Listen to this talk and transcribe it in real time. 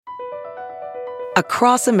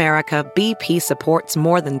Across America, BP supports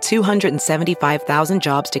more than 275,000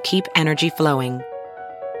 jobs to keep energy flowing.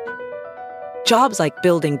 Jobs like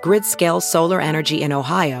building grid-scale solar energy in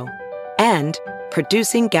Ohio and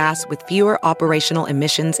producing gas with fewer operational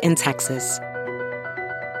emissions in Texas.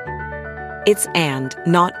 It's and,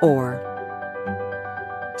 not or.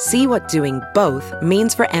 See what doing both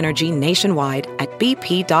means for energy nationwide at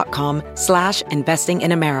bp.com/investing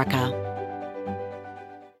in America.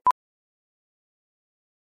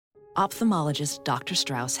 Ophthalmologist Dr.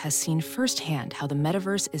 Strauss has seen firsthand how the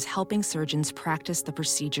metaverse is helping surgeons practice the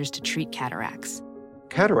procedures to treat cataracts.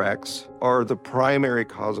 Cataracts are the primary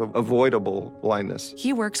cause of avoidable blindness.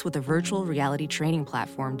 He works with a virtual reality training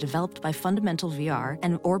platform developed by Fundamental VR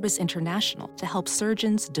and Orbis International to help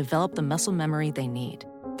surgeons develop the muscle memory they need.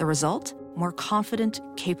 The result? More confident,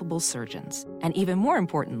 capable surgeons. And even more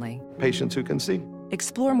importantly, Patients who can see.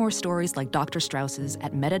 explore more stories like Dr. Strauss's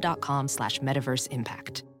at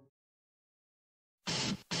meta.com/metaverseimpact.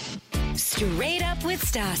 Straight Up with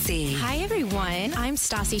Stassi. Hi, everyone. I'm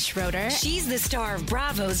Stassi Schroeder. She's the star of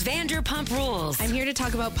Bravo's Vanderpump Rules. I'm here to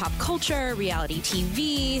talk about pop culture, reality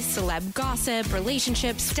TV, celeb gossip,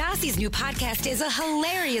 relationships. Stassi's new podcast is a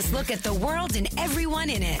hilarious look at the world and everyone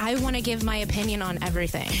in it. I want to give my opinion on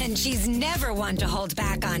everything. And she's never one to hold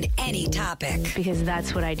back on any topic. Because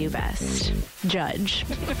that's what I do best. Judge.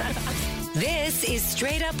 This is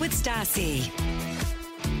Straight Up with Stassi.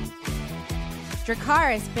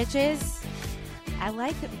 Dracarys, bitches. I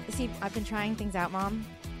like it. See, I've been trying things out, Mom.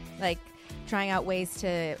 Like, trying out ways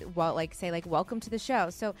to, say, welcome to the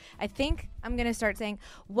show. So I think I'm going to start saying,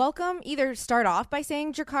 welcome. Either start off by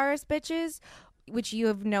saying Dracarys, bitches, which you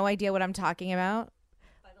have no idea what I'm talking about.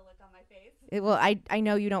 By the look on my face. I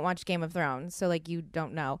know you don't watch Game of Thrones, so, you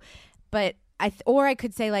don't know. But or I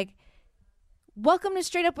could say, welcome to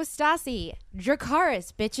Straight Up with Stassi.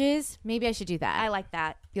 Dracarys, bitches. Maybe I should do that. I like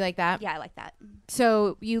that. You like that? Yeah, I like that.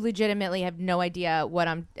 So you legitimately have no idea what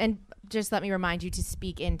I'm... And just let me remind you to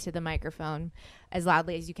speak into the microphone as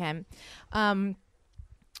loudly as you can. You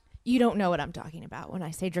don't know what I'm talking about when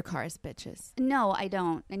I say Dracarys, bitches. No, I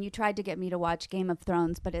don't. And you tried to get me to watch Game of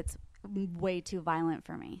Thrones, but it's way too violent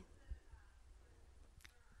for me.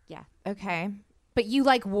 Yeah. Okay. But you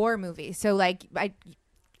like war movies. So, I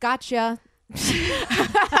gotcha.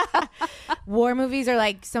 War movies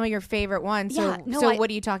are some of your favorite ones. So, Yeah, what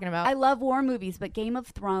are you talking about? I love war movies, but Game of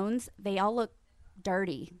Thrones, they all look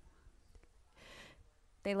dirty.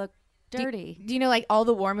 They look dirty. Do you know all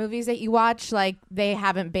the war movies that you watch, they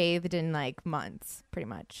haven't bathed in months, pretty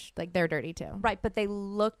much. They're dirty too. Right, but they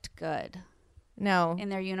looked good. No. In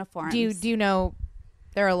their uniforms. Do you know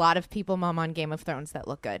there are a lot of people, Mom, on Game of Thrones that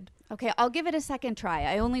look good? Okay, I'll give it a second try.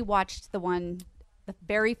 I only watched the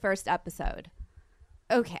very first episode.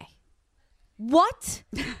 Okay. What?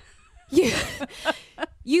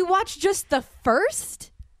 You watched just the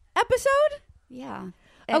first episode? Yeah.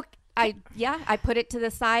 Okay. I put it to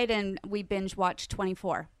the side and we binge watched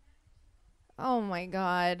 24. Oh my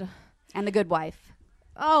God. And The Good Wife.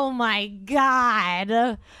 Oh my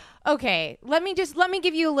God. Okay, let me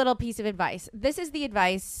give you a little piece of advice. This is the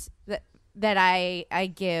advice that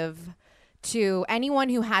I give to anyone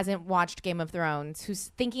who hasn't watched Game of Thrones,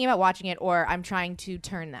 who's thinking about watching it, or I'm trying to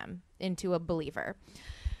turn them into a believer.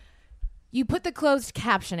 You put the closed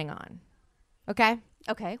captioning on, okay?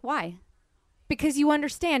 Okay, why? Because you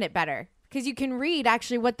understand it better. Because you can read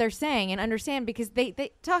actually what they're saying and understand, because they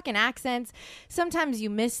talk in accents. Sometimes you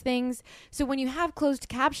miss things. So when you have closed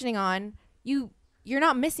captioning on, you're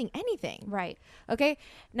not missing anything. Right. Okay?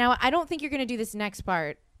 Now, I don't think you're going to do this next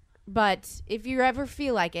part, but if you ever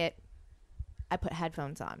feel like it, I put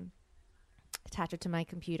headphones on, attach it to my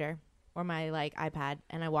computer or my iPad,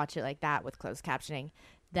 and I watch it like that with closed captioning.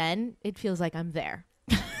 Then it feels like I'm there.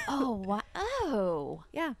 Oh, wow. Oh.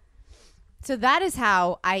 Yeah. So that is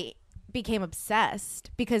how I became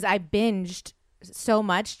obsessed, because I binged so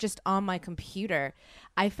much just on my computer.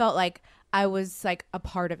 I felt like I was a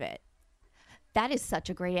part of it. That is such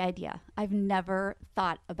a great idea. I've never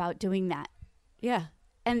thought about doing that. Yeah.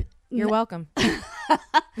 And you're welcome.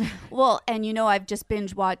 Well, and I've just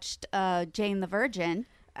binge watched Jane the Virgin.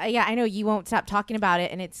 Yeah, I know. You won't stop talking about it,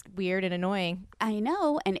 and it's weird and annoying. I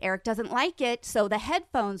know, and Eric doesn't like it, so the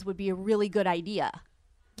headphones would be a really good idea.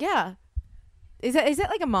 Yeah. Is that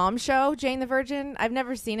like a mom show, Jane the Virgin? I've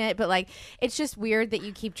never seen it, but it's just weird that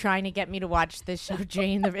you keep trying to get me to watch this show,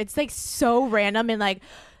 Jane the. It's so random and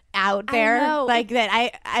out there,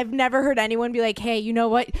 that. I've never heard anyone be like, "Hey, you know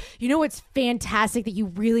what? You know what's fantastic that you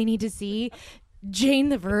really need to see? Jane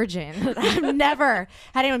the Virgin." I've never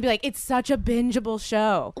had anyone be like, "It's such a bingeable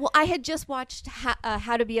show." Well, I had just watched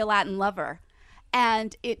How to Be a Latin Lover,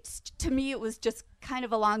 And to me, it was just kind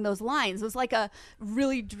of along those lines. It was like a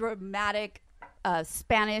really dramatic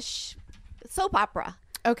Spanish soap opera.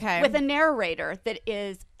 Okay. With a narrator that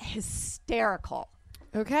is hysterical.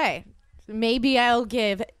 Okay. Maybe I'll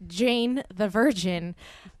give Jane the Virgin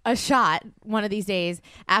a shot one of these days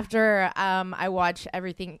after I watch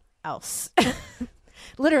everything else.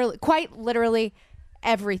 Quite literally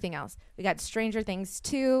everything else. We got Stranger Things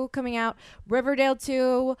 2 coming out, Riverdale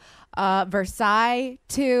 2, Versailles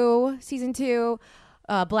 2, season 2,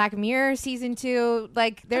 Black Mirror season 2.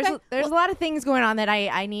 Like there's a lot of things going on that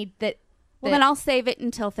I need that. Well, then I'll save it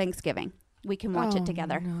until Thanksgiving. We can watch it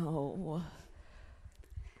together. No.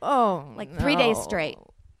 Oh, like 3 days straight.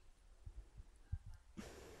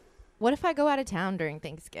 What if I go out of town during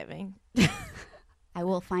Thanksgiving? I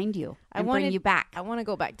will find you and bring you back. I want to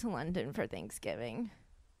go back to London for Thanksgiving.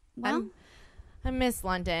 Well, I miss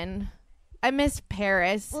London. I miss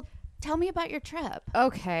Paris. Well, tell me about your trip.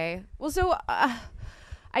 Okay. Well, so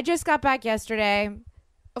I just got back yesterday.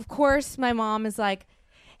 Of course, my mom is like,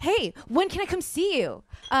 hey, when can I come see you?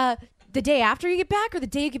 The day after you get back or the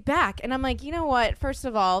day you get back? And I'm like, you know what? First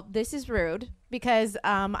of all, this is rude because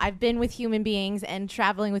I've been with human beings and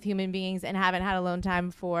traveling with human beings and haven't had alone time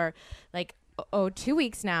for like, 2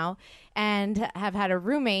 weeks now, and have had a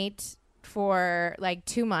roommate for like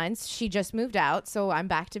 2 months. She just moved out, so I'm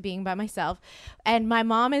back to being by myself. And my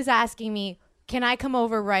mom is asking me, can I come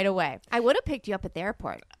over right away? I would have picked you up at the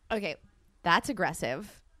airport. Okay, that's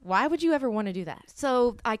aggressive. Why would you ever want to do that?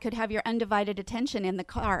 So I could have your undivided attention in the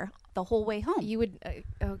car the whole way home. You would,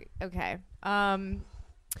 okay.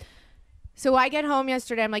 So I get home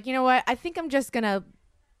yesterday. I'm like, you know what? I think I'm just going to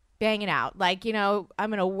bang it out. Like, you know,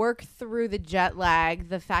 I'm going to work through the jet lag,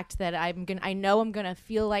 the fact that I know I'm going to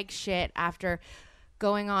feel like shit after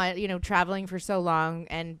going on, you know, traveling for so long,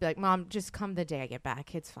 and be like, Mom, just come the day I get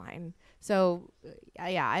back. It's fine. So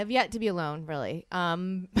yeah, I have yet to be alone, really.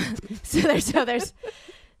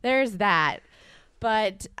 There's that.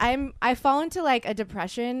 But I fall into like a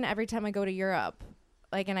depression every time I go to Europe,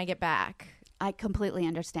 like, and I get back. I completely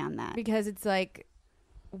understand that. Because it's like,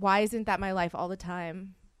 why isn't that my life all the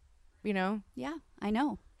time? You know? Yeah, I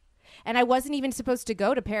know. And I wasn't even supposed to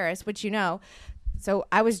go to Paris, which you know. So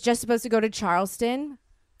I was just supposed to go to Charleston.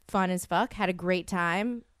 Fun as fuck. Had a great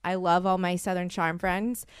time. I love all my Southern Charm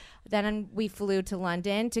friends. Then we flew to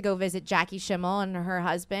London to go visit Jackie Schimmel and her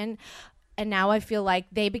husband. And now I feel like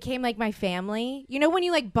they became like my family. You know when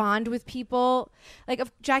you like bond with people? Like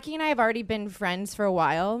Jackie and I have already been friends for a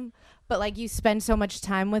while, but like you spend so much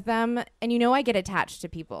time with them, and you know I get attached to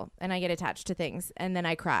people and I get attached to things, and then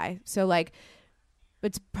I cry. So like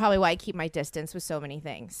it's probably why I keep my distance with so many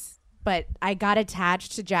things. But I got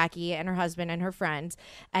attached to Jackie and her husband and her friends,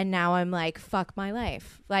 and now I'm like, fuck my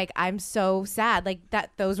life. Like I'm so sad. Like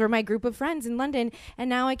those were my group of friends in London, and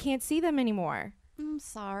now I can't see them anymore. I'm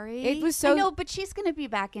sorry. It was so. I know, but she's going to be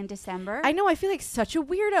back in December. I know. I feel like such a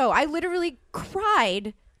weirdo. I literally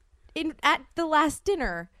cried at the last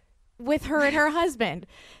dinner with her and her husband.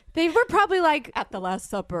 They were probably like at the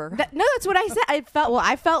Last Supper. No, that's what I said.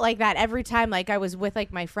 I felt like that every time. Like I was with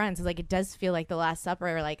like my friends. It's like it does feel like the Last Supper.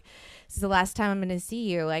 Or like this is the last time I'm going to see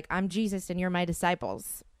you. Like I'm Jesus and you're my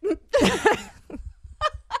disciples.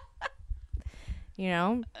 You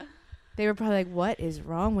know. They were probably like, what is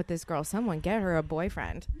wrong with this girl? Someone get her a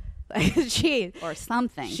boyfriend. Like or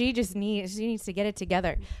something. She needs to get it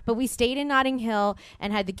together. But we stayed in Notting Hill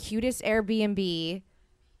and had the cutest Airbnb.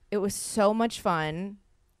 It was so much fun.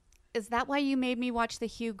 Is that why you made me watch the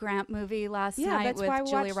Hugh Grant movie last night with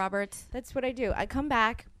Julia Roberts? That's what I do. I come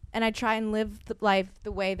back and I try and live the life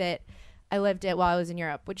the way that I lived it while I was in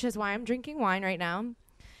Europe, which is why I'm drinking wine right now.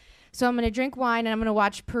 So I'm going to drink wine and I'm going to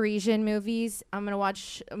watch Parisian movies. I'm going to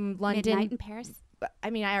watch London. Midnight in Paris? I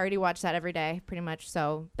mean, I already watch that every day pretty much.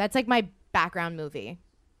 So that's like my background movie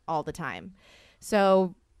all the time.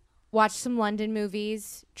 So watch some London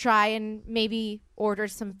movies. Try and maybe order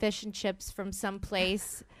some fish and chips from some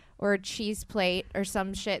place or a cheese plate or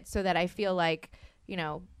some shit so that I feel like, you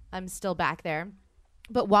know, I'm still back there.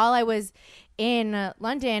 But while I was in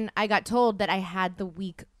London, I got told that I had the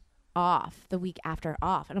week after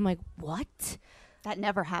off. And I'm like, what? That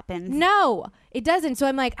never happens. No, it doesn't. So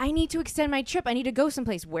I'm like, I need to extend my trip. I need to go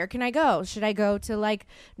someplace. Where can I go? Should I go to like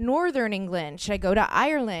Northern England? Should I go to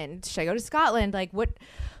Ireland? Should I go to Scotland? Like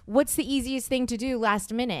what's the easiest thing to do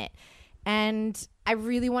last minute? And I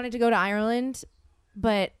really wanted to go to Ireland,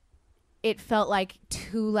 but it felt like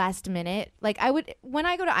too last minute. Like when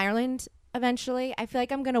I go to Ireland eventually, I feel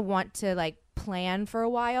like I'm going to want to like plan for a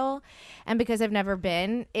while. And because I've never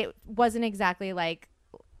been, it wasn't exactly like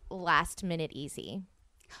last minute easy.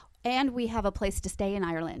 And we have a place to stay in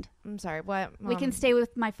Ireland. I'm sorry, what? We can stay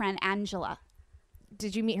with my friend Angela.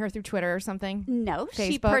 Did you meet her through Twitter or something? No,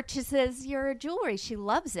 she Facebook? purchases your jewelry. She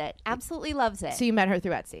loves it. Absolutely loves it. So you met her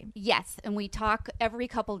through Etsy? Yes, and we talk every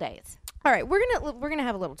couple days. All right, we're gonna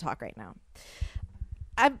have a little talk right now.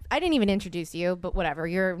 I didn't even introduce you, but whatever.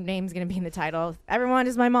 Your name's gonna be in the title. Everyone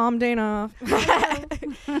is my mom, Dana.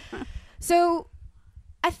 So,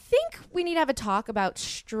 I think we need to have a talk about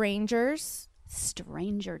strangers.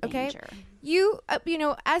 Stranger Okay, danger. you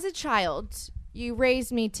know, as a child, you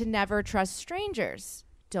raised me to never trust strangers.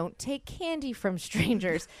 Don't take candy from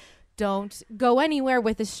strangers. Don't go anywhere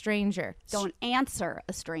with a stranger. Don't answer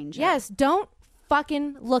a stranger. Yes, don't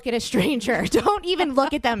fucking look at a stranger. Don't even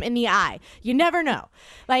look at them in the eye. You never know.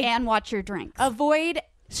 Like, And watch your drinks. avoid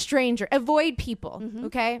people.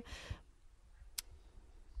 Okay.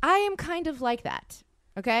 I am kind of like that.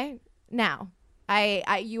 Okay. Now,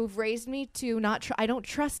 you've raised me to not. I don't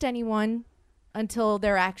trust anyone until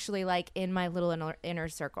they're actually like in my little inner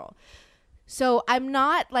circle. So I'm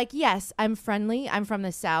not like, yes, I'm friendly. I'm from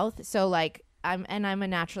the South, so like I'm a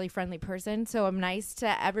naturally friendly person. So I'm nice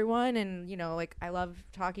to everyone, and you know, like I love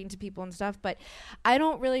talking to people and stuff. But I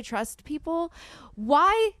don't really trust people.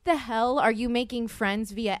 Why the hell are you making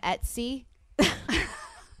friends via Etsy?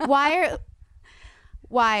 Why?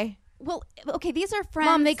 Well, okay, these are friends.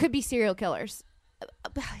 Mom, they could be serial killers.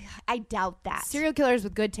 I doubt that. Serial killers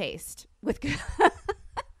with good taste. With good.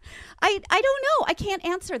 I don't know. I can't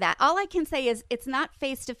answer that. All I can say is it's not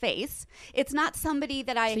face to face. It's not somebody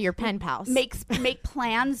that I So your pen pals make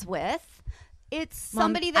plans with. It's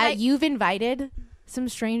somebody Mom, that you've invited some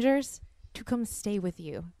strangers to come stay with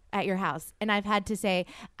you at your house, and I've had to say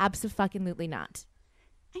abso-fucking-lutely not.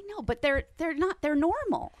 I know, but they're not. They're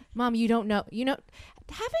normal. Mom, you don't know. You know,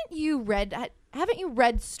 haven't you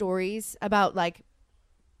read stories about like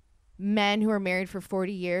men who are married for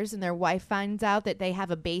 40 years and their wife finds out that they have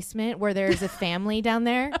a basement where there's a family down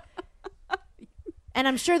there? And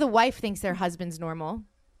I'm sure the wife thinks their husband's normal. I'm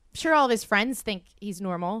sure all of his friends think he's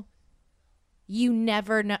normal. You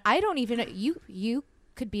never know. I don't even know. You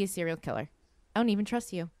could be a serial killer. I don't even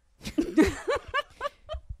trust you.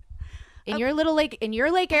 In your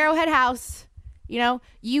Lake Arrowhead house, you know,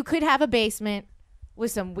 you could have a basement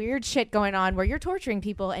with some weird shit going on where you're torturing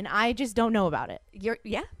people, and I just don't know about it.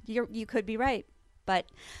 You could be right, but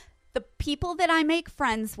the people that I make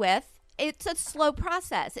friends with, it's a slow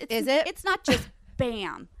process. Is it? It's not just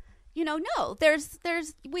bam. You know, no. There's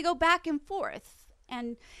we go back and forth,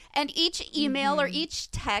 and each email or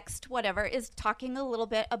each text, whatever, is talking a little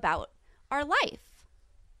bit about our life.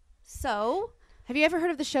 So, have you ever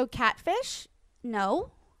heard of the show Catfish?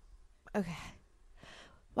 No. Okay.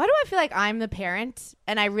 Why do I feel like I'm the parent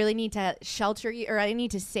and I really need to shelter you, or I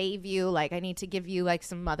need to save you? Like I need to give you like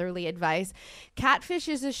some motherly advice. Catfish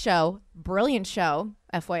is a show, brilliant show,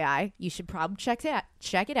 FYI. You should probably check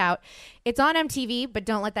it out. It's on MTV, but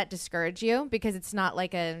don't let that discourage you because it's not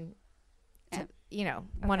like one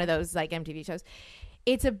of those like MTV shows.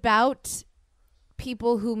 It's about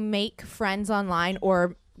people who make friends online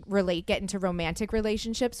or get into romantic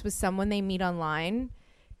relationships with someone they meet online.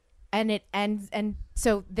 And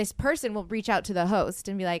so this person will reach out to the host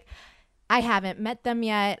and be like, I haven't met them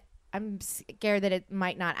yet. I'm scared that they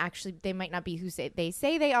might not be who they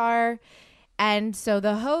say they are. And so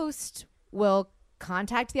the host will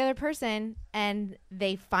contact the other person and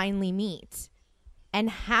they finally meet. And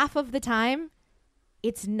half of the time,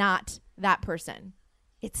 it's not that person.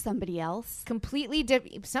 It's somebody else. Completely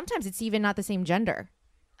different. Sometimes it's even not the same gender.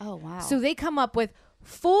 Oh, wow. So they come up with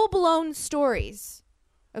full-blown stories.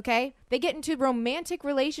 Okay? They get into romantic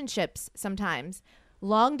relationships sometimes.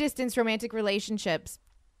 Long-distance romantic relationships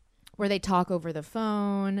where they talk over the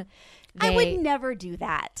phone. I would never do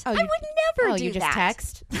that. I would never do you just that.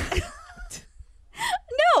 text?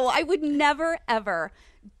 No, I would never, ever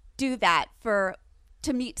do that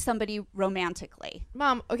to meet somebody romantically.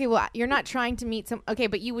 Mom, okay, well, you're not trying to meet okay,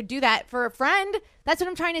 but you would do that for a friend? That's what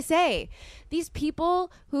I'm trying to say. These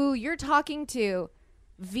people who you're talking to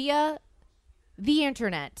via the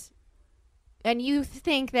internet, and you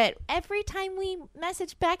think that every time we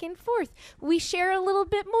message back and forth, we share a little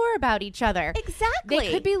bit more about each other. Exactly.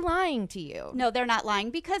 They could be lying to you. No, they're not lying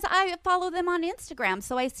because I follow them on Instagram,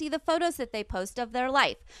 so I see the photos that they post of their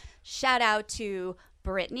life. Shout out to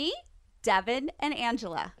Brittany, Devin, and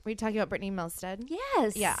Angela. Were you talking about Brittany Milstead?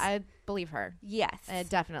 Yes. Yeah, I believe her. Yes.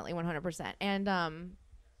 Definitely, 100%. And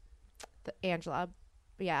Angela,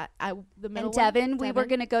 yeah, the middle and Devin, one, we were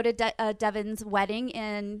going to go to Devin's wedding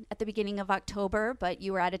at the beginning of October, but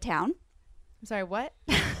you were out of town. I'm sorry, what?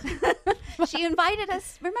 She invited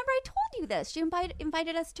us. Remember, I told you this. She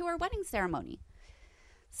invited us to her wedding ceremony.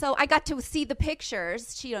 So I got to see the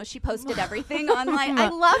pictures. She posted everything online. I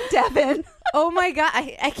love Devin. Oh my God.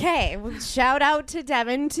 Okay. Shout out to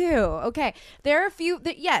Devin too. Okay. There are a few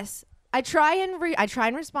that, yes, I try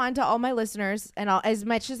and respond to all my listeners and as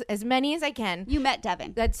many as I can. You met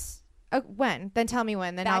Devin. That's when? Then tell me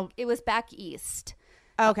when. Then it was back east.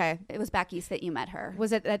 Okay. It was back east that you met her.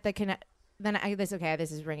 Was it at the Then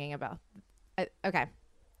this is ringing a bell. Okay.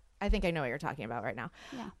 I think I know what you're talking about right now.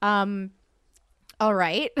 Yeah. All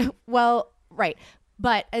right. Well, right.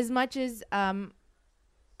 But as much as I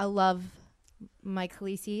love my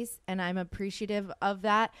Khaleesi's and I'm appreciative of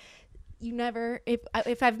that, you never,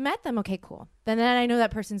 if I've met them, okay, cool. Then I know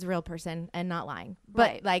that person's a real person and not lying.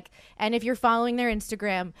 But Right. And if you're following their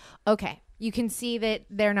Instagram, okay, you can see that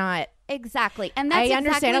they're not. Exactly. And that's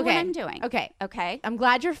understand. exactly what I'm doing. Okay. Okay. I'm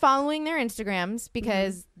glad you're following their Instagrams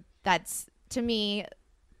because that's, to me,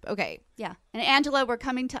 okay. Yeah. And Angela, we're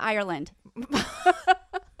coming to Ireland.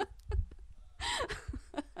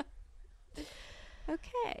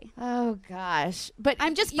 Okay. Oh gosh. But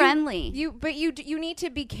I'm just friendly. You need to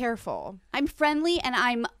be careful. I'm friendly and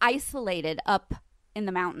I'm isolated up in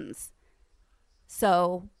the mountains.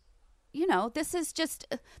 So, this is just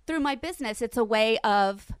through my business. It's a way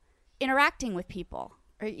of interacting with people.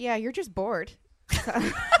 Yeah, you're just bored.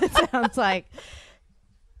 It sounds like.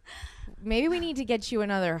 Maybe we need to get you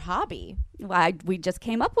another hobby. Well, we just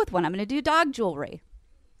came up with one. I'm going to do dog jewelry.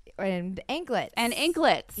 And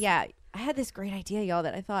anklets. Yeah. I had this great idea, y'all,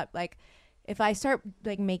 that I thought, like, if I start,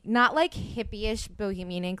 like, not like hippie-ish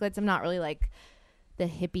bohemian anklets. I'm not really, like, the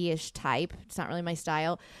hippie-ish type. It's not really my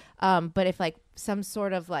style. But if, like, some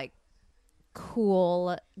sort of, like,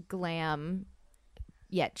 cool, glam,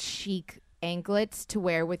 yet chic anklets to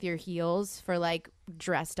wear with your heels for, like,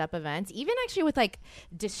 dressed up events, even actually with, like,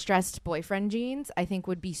 distressed boyfriend jeans, I think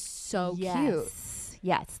would be so cute.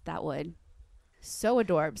 Yes, that would. So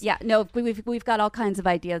adorbs. Yeah, no, we've got all kinds of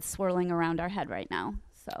ideas swirling around our head right now.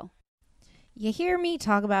 So you hear me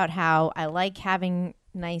talk about how I like having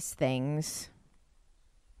nice things.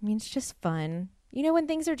 I mean, it's just fun. When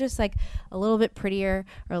things are just like a little bit prettier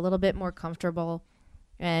or a little bit more comfortable.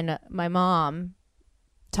 And my mom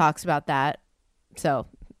talks about that. So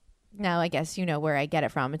now I guess you know where I get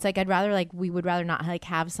it from. It's like we would rather not like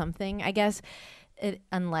have something, I guess,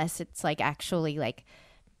 unless it's like actually like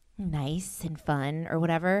nice and fun or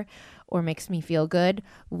whatever, or makes me feel good,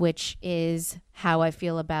 which is how I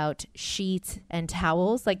feel about sheets and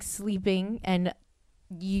towels, like sleeping and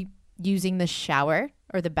using the shower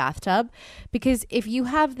or the bathtub. Because if you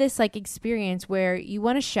have this like experience where you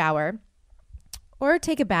want to shower or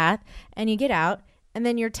take a bath and you get out and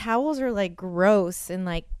then your towels are like gross and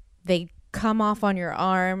they come off on your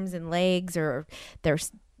arms and legs, or they're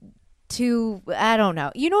I don't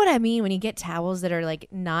know. You know what I mean? When you get towels that are like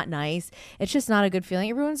not nice, it's just not a good feeling.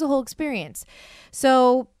 It ruins the whole experience.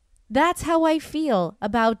 So that's how I feel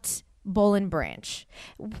about Boll and Branch,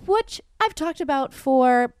 which I've talked about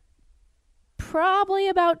for probably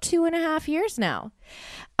about 2.5 years now.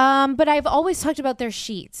 But I've always talked about their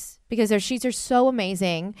sheets because their sheets are so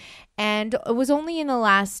amazing. And it was only in the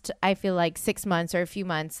last, I feel like 6 months or a few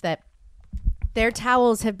months that their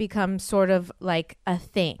towels have become sort of like a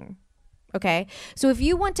thing. Okay. So if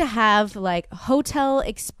you want to have like hotel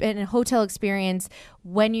experience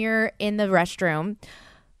when you're in the restroom,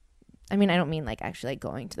 I mean, I don't mean like actually like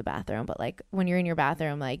going to the bathroom, but like when you're in your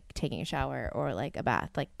bathroom, like taking a shower or like a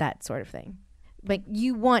bath, like that sort of thing. Like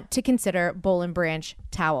you want to consider Boll and Branch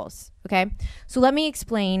towels. Okay. So let me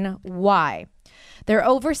explain why. They're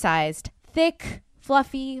oversized, thick,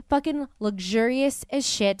 fluffy, fucking luxurious as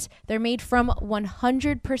shit. They're made from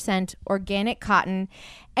 100% organic cotton,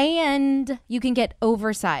 and you can get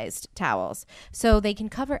oversized towels. So they can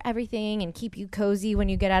cover everything and keep you cozy when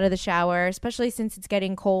you get out of the shower, especially since it's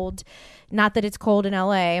getting cold. Not that it's cold in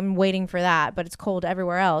LA. I'm waiting for that, but it's cold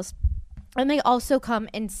everywhere else. And they also come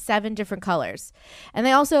in 7 different colors. And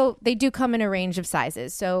they do come in a range of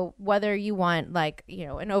sizes. So whether you want like,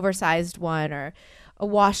 an oversized one or a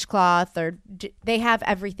washcloth, or they have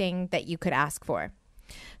everything that you could ask for.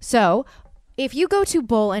 So if you go to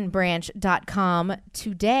bollandbranch.com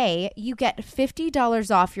today, you get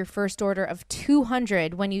 $50 off your first order of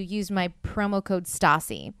 $200 when you use my promo code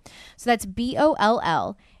Stassi. So that's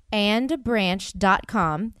BOLL and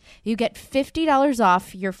branch.com. You get $50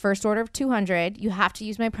 off your first order of $200. You have to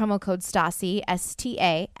use my promo code Stassi,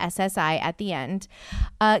 STASSI at the end.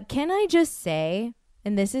 Can I just say,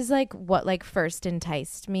 and this is like what like first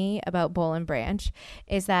enticed me about Boll and Branch,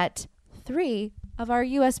 is that 3 of our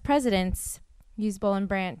U.S. presidents use Boll and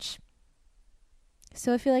Branch.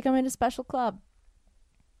 So I feel like I'm in a special club.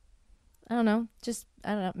 I don't know.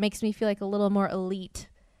 Makes me feel like a little more elite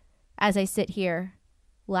as I sit here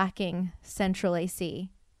lacking central AC.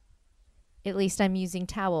 At least I'm using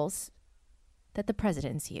towels that the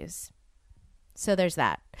presidents use. So there's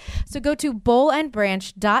that. So go to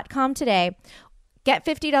bowlandbranch.com today. Get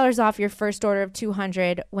 $50 off your first order of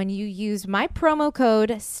 $200 when you use my promo code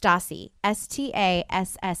Stassi,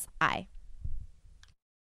 STASSI.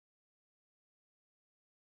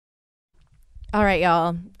 All right,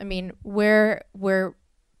 y'all. I mean, we're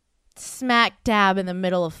smack dab in the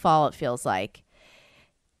middle of fall, it feels like.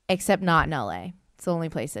 Except not in LA. It's the only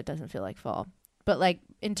place that doesn't feel like fall. But like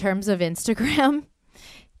in terms of Instagram,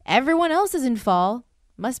 everyone else is in fall.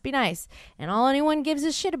 Must be nice. And all anyone gives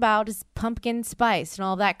a shit about is pumpkin spice and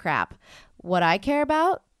all that crap. What I care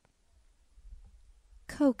about?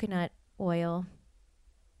 Coconut oil.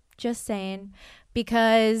 Just saying.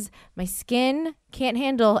 Because my skin can't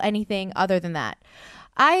handle anything other than that.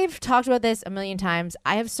 I've talked about this a million times.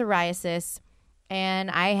 I have psoriasis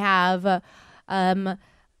and I have a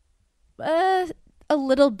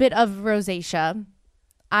little bit of rosacea.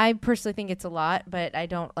 I personally think it's a lot, but I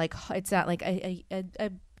don't like, it's not like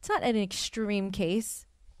it's not an extreme case,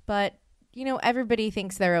 but you know, everybody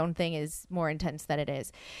thinks their own thing is more intense than it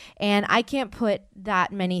is. And I can't put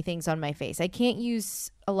that many things on my face. I can't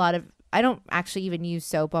use I don't actually even use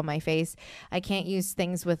soap on my face. I can't use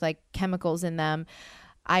things with like chemicals in them.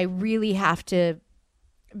 I really have to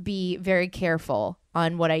be very careful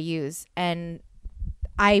on what I use. And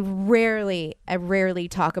I rarely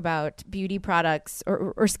talk about beauty products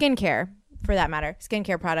or skincare, for that matter,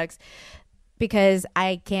 skincare products, because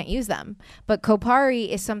I can't use them. But Kopari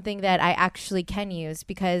is something that I actually can use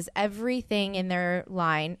because everything in their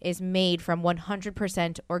line is made from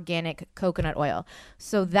 100% organic coconut oil.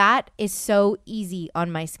 So that is so easy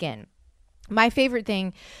on my skin. My favorite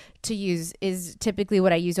thing to use is typically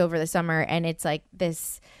what I use over the summer, and it's like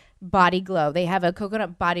this body glow. They have a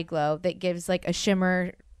coconut body glow that gives like a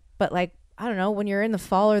shimmer, but like, I don't know, when you're in the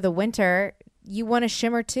fall or the winter, you want a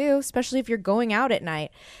shimmer too, especially if you're going out at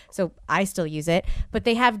night. So I still use it, but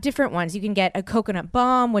they have different ones. You can get a coconut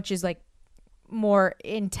balm, which is like more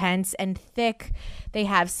intense and thick. They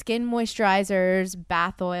have skin moisturizers,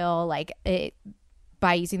 bath oil, like it,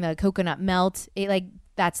 by using the coconut melt, it like,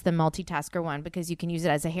 that's the multitasker one because you can use it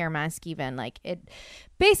as a hair mask even. Like it,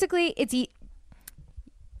 basically it's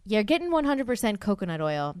you're getting 100% coconut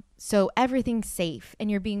oil, so everything's safe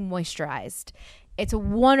and you're being moisturized. It's a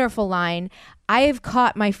wonderful line. I have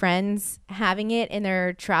caught my friends having it in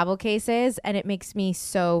their travel cases, and it makes me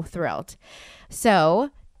so thrilled. So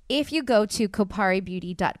if you go to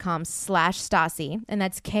koparibeauty.com/Stassi, and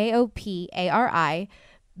that's KOPARI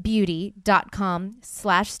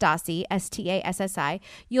beauty.com/Stassi, STASSI,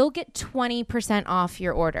 you'll get 20% off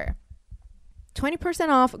your order. 20%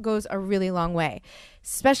 off goes a really long way.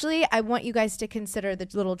 Especially, I want you guys to consider the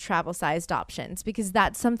little travel sized options because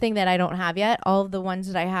that's something that I don't have yet. All of the ones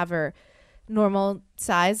that I have are normal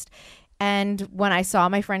sized. And when I saw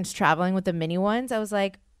my friends traveling with the mini ones, I was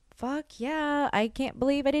like, fuck yeah, I can't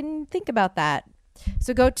believe I didn't think about that.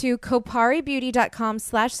 So go to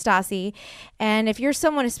koparibeauty.com/Stassi. And if you're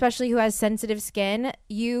someone especially who has sensitive skin,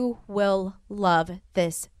 you will love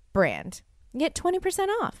this brand. Get 20%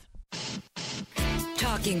 off.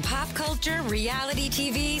 Talking pop culture, reality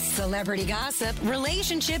TV, celebrity gossip,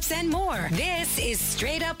 relationships, and more. This is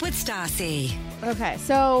Straight Up with Stassi. Okay,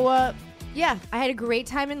 so yeah, I had a great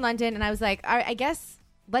time in London, and I was like, all right, I guess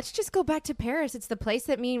let's just go back to Paris. It's the place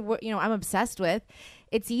that I'm obsessed with.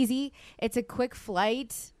 It's easy. It's a quick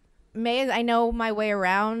flight. I know my way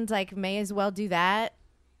around. Like, may as well do that.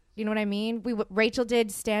 You know what I mean? Rachel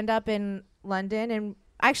did stand up in London, and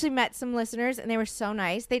I actually met some listeners, and they were so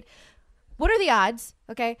nice. What are the odds?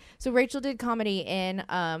 Okay, so Rachel did comedy in,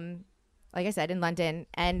 like I said, in London,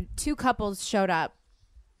 and two couples showed up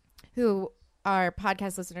who are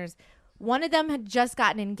podcast listeners. One of them had just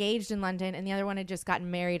gotten engaged in London, and the other one had just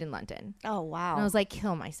gotten married in London. Oh, wow. And I was like,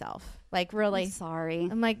 kill myself. Like, really? I'm sorry.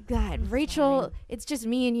 I'm like, God, Rachel, it's just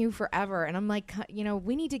me and you forever. And I'm like,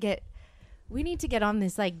 we need to get on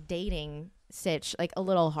this like dating stitch like a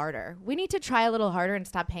little harder. We need to try a little harder and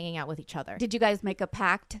stop hanging out with each other. Did you guys make a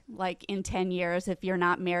pact like in 10 years, if you're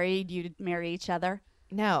not married, you'd marry each other?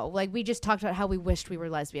 No, like we just talked about how we wished we were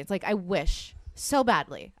lesbians. Like I wish so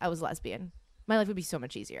badly I was lesbian. My life would be so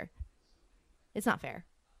much easier. It's not fair.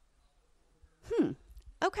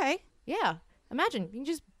 Okay. Yeah. Imagine you can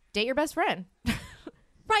just date your best friend.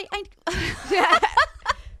 Right.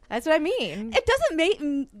 That's what I mean. That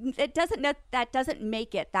doesn't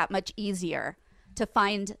make it that much easier to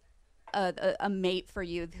find a mate for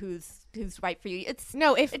you who's right for you. It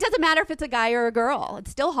doesn't matter if it's a guy or a girl.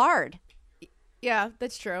 It's still hard. Yeah,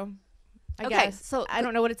 that's true. I Okay, guess. so I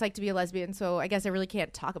don't know what it's like to be a lesbian, so I guess I really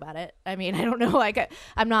can't talk about it. I mean, I don't know. Like,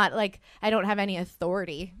 I'm not like, I don't have any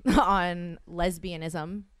authority on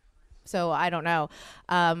lesbianism, so I don't know.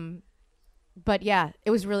 But yeah,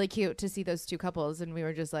 it was really cute to see those two couples, and we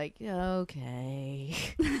were just like, okay.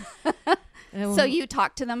 So you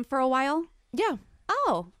talked to them for a while? Yeah.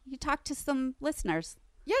 Oh, you talked to some listeners.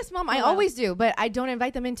 Yes, Mom, I always do, but I don't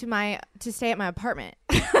invite them to stay at my apartment.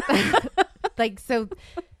 Like, so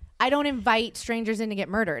I don't invite strangers in to get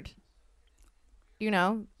murdered. You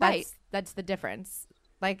know? That's the difference.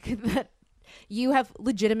 Like, that you have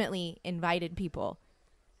legitimately invited people.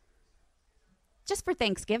 Just for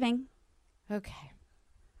Thanksgiving. Okay.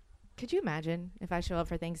 Could you imagine if I show up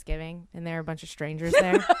for Thanksgiving and there are a bunch of strangers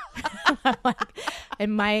there? I'm like,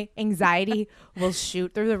 and my anxiety will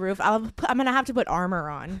shoot through the roof. I'm going to have to put armor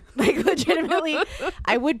on. Like, legitimately,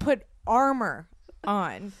 I would put armor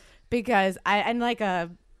on because and like a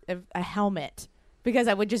helmet, because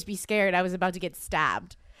I would just be scared I was about to get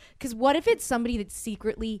stabbed. Because what if it's somebody that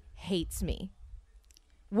secretly hates me?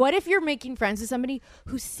 What if you're making friends with somebody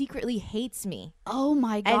who secretly hates me? Oh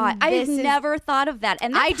my God. I've never thought of that.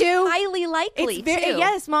 And that's highly likely, too.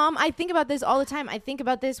 Yes, Mom. I think about this all the time. I think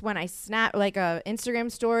about this when I snap like a Instagram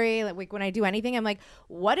story, like when I do anything. I'm like,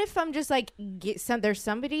 what if I'm just like, there's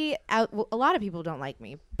somebody out. Well, a lot of people don't like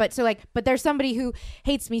me. But there's somebody who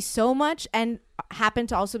hates me so much and happen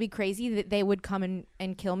to also be crazy that they would come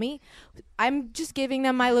and kill me. I'm just giving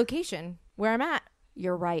them my location where I'm at.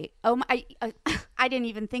 You're right. Oh, I didn't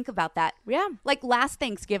even think about that. Yeah. Like last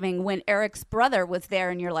Thanksgiving when Eric's brother was there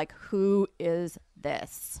and you're like, who is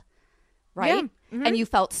this? Right? Yeah. Mm-hmm. And you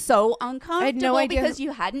felt so uncomfortable I had no idea because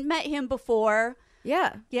you hadn't met him before.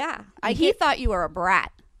 Yeah. Yeah. He thought you were a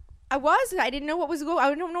brat. I was. I didn't know what was going. I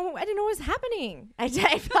didn't know what was happening. I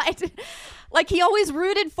did. Like he always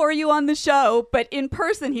rooted for you on the show, but in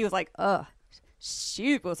person he was like, ugh,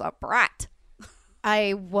 she was a brat.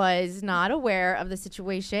 I was not aware of the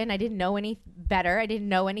situation. I didn't know any better. I didn't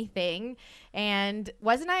know anything. And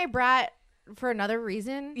wasn't I a brat for another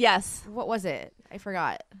reason? Yes. What was it? I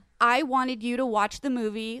forgot. I wanted you to watch the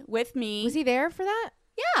movie with me. Was he there for that?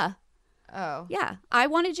 Yeah. Oh. Yeah. I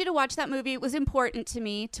wanted you to watch that movie. It was important to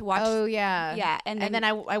me to watch. Oh, yeah. Yeah. And then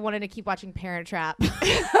I wanted to keep watching Parent Trap.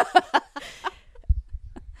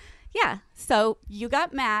 Yeah. So you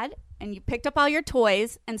got mad and you picked up all your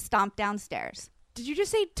toys and stomped downstairs. Did you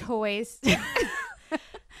just say toys?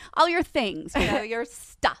 All your things, your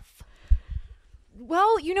stuff.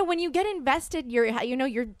 Well, when you get invested, you're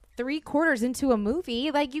 3/4 into a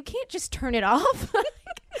movie. Like, you can't just turn it off.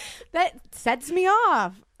 That sets me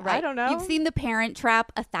off. Right. I don't know. You've seen The Parent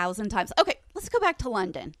Trap 1,000 times. Okay, let's go back to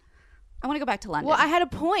London. I want to go back to London. Well, I had a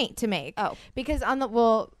point to make. Oh. Because on the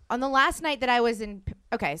last night that I was in,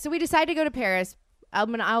 okay, so we decided to go to Paris.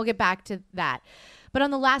 I'll get back to that. But on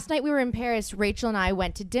the last night we were in Paris, Rachel and I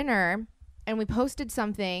went to dinner and we posted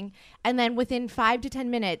something. And then within 5 to 10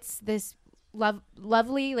 minutes, this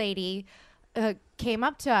lovely lady came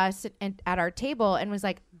up to us at our table and was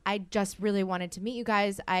like, I just really wanted to meet you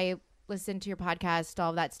guys. I listened to your podcast,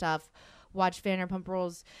 all of that stuff, watched Vanderpump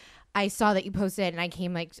Rules. I saw that you posted and I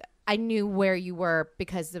came I knew where you were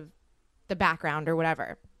because of the background or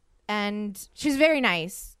whatever. And she was very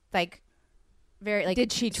nice. Very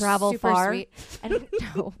did she travel super far? Sweet. I don't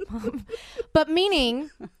know, Mom. But meaning,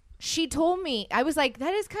 she told me, I was like,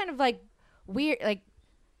 that is kind of weird.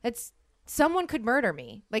 That's someone could murder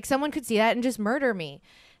me. Someone could see that and just murder me.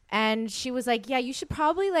 And she was like, yeah, you should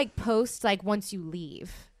probably post once you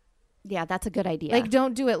leave. Yeah, that's a good idea.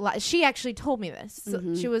 Don't do it. She actually told me this.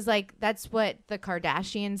 So she was like, that's what the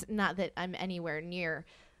Kardashians. Not that I'm anywhere near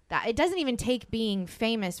that. It doesn't even take being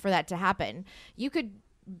famous for that to happen. You could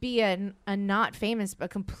be a not famous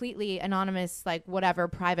but completely anonymous whatever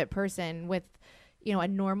private person with a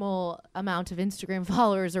normal amount of Instagram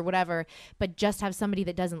followers or whatever, but just have somebody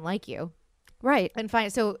that doesn't like you, right? And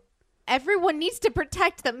fine. So everyone needs to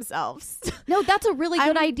protect themselves. No, that's a really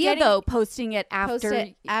good idea though. Posting it after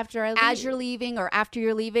I leave. As you're leaving or after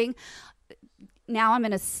you're leaving. Now I'm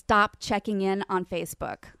going to stop checking in on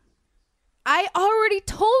Facebook. I already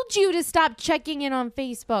told you to stop checking in on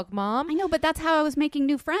Facebook, Mom. I know, but that's how I was making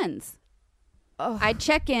new friends. Oh. I'd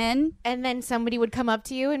check in. And then somebody would come up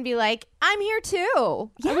to you and be like, I'm here too.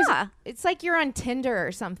 Yeah. It's like you're on Tinder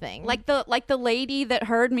or something. Like the lady that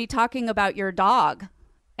heard me talking about your dog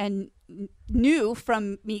and knew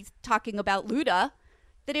from me talking about Luda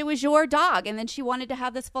that it was your dog. And then she wanted to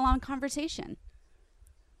have this full-on conversation.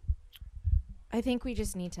 I think we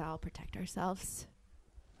just need to all protect ourselves.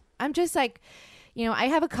 I'm just I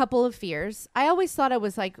have a couple of fears. I always thought I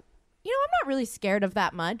was I'm not really scared of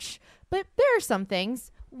that much, but there are some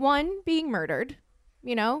things. 1, being murdered.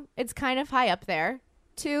 You know, it's kind of high up there.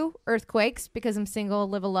 2, earthquakes, because I'm single,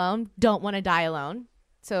 live alone, don't want to die alone.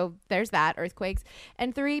 So there's that, earthquakes.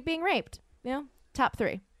 And 3, being raped. You know, top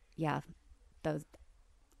 3. Yeah, those.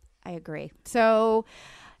 I agree. So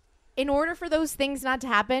in order for those things not to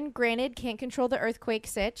happen, granted, can't control the earthquake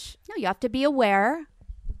sitch. No, you have to be aware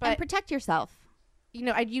But and protect yourself. you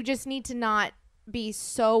know, you just need to not be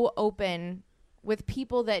so open with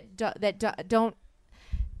people that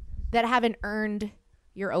haven't earned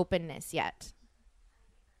your openness yet.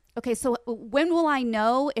 Okay, so when will I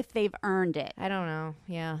know if they've earned it? I don't know.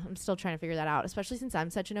 Yeah, I'm still trying to figure that out, especially since I'm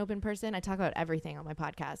such an open person. I talk about everything on my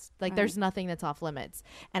podcast. Like, there's nothing that's off limits.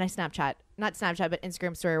 And I not Snapchat, but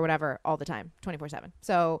Instagram story or whatever all the time, 24/7.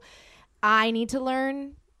 So I need to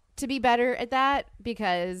learn to be better at that,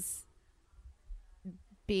 because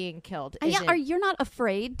being killed isn't... Are you not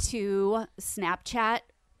afraid to Snapchat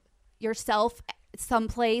yourself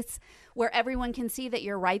someplace where everyone can see that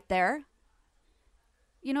you're right there?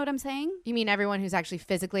 You know what I'm saying? You mean everyone who's actually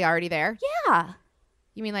physically already there? Yeah.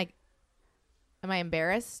 You mean, like, am I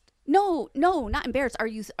embarrassed? No, not embarrassed.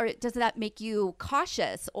 Does that make you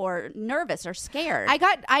cautious or nervous or scared?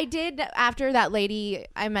 I did after that lady.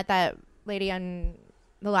 I met that lady on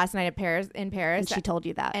the last night in Paris. And she told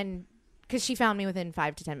you that. And because she found me within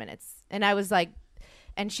 5 to 10 minutes. And I was like,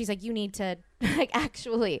 and she's like, you need to like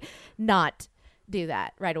actually not do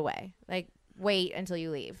that right away. Like, wait until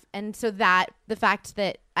you leave. And so that the fact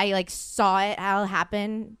that I like saw it all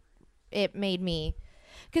happen, it made me,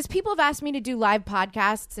 because people have asked me to do live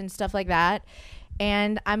podcasts and stuff like that,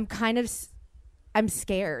 and I'm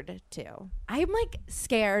scared too. I'm like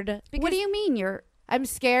scared. What do you mean I'm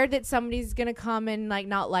scared that somebody's gonna come and like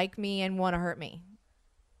not like me and want to hurt me.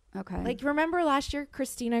 Okay. Like, remember last year,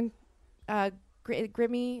 Christina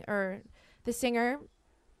Grimmie, or the singer?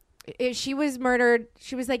 She was murdered.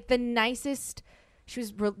 She was like the nicest. She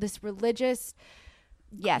was this religious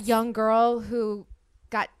young girl who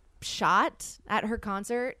got shot at her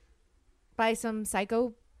concert by some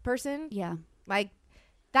psycho person. Yeah. Like,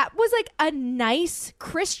 that was like a nice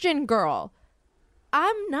Christian girl.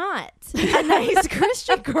 I'm not a nice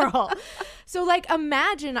Christian girl. So like,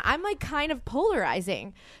 imagine I'm like kind of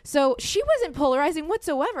polarizing. So she wasn't polarizing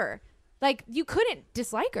whatsoever. Like, you couldn't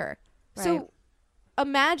dislike her. Right. So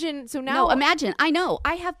imagine. So now. No, imagine. I know.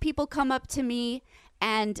 I have people come up to me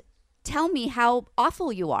and tell me how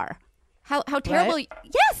awful you are. How terrible.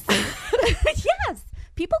 Yes. Yes.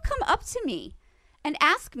 People come up to me and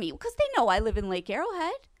ask me, because they know I live in Lake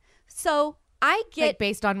Arrowhead. So I get. Like,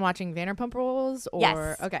 based on watching Vanderpump Rules? Or,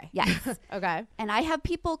 yes. Okay. Yes. Okay. And I have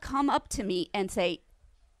people come up to me and say,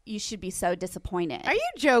 you should be so disappointed. Are you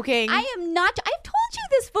joking? I am not. I've told you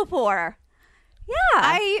this before. Yeah.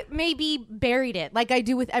 I maybe buried it like I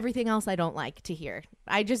do with everything else I don't like to hear.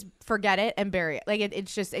 I just forget it and bury it. Like,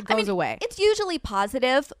 it goes away. It's usually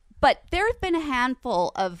positive, but there have been a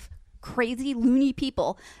handful of crazy, loony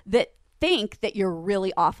people that think that you're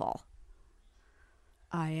really awful.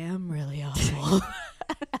 I am really awful.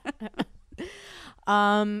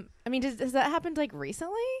 I mean, does that happen like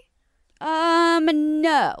recently?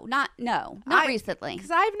 No, not recently.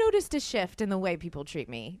 Because I've noticed a shift in the way people treat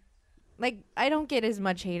me. Like, I don't get as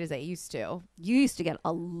much hate as I used to. You used to get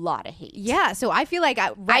a lot of hate. Yeah, so I feel like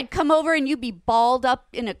I'd come over and you'd be balled up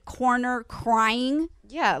in a corner crying.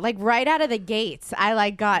 Yeah, like right out of the gates, I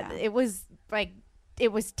like got it was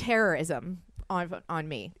terrorism on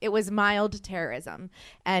me. It was mild terrorism,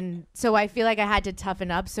 and so I feel like I had to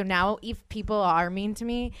toughen up. So now, if people are mean to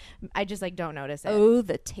me, I just like don't notice it. Oh,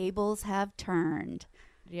 the tables have turned.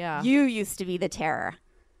 Yeah, you used to be the terror.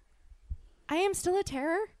 I am still a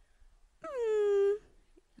terror.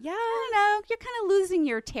 Yeah, I don't know. You're kind of losing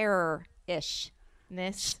your terror-ish.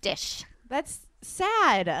 Stish. That's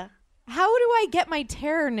sad. How do I get my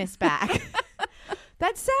terrorness back?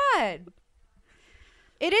 That's sad.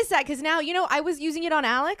 It is sad because now, you know, I was using it on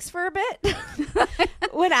Alex for a bit.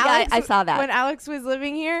 When Alex, I saw that. When Alex was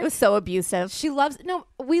living here. It was so abusive. She loves,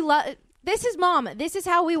 we love, this is mom. This is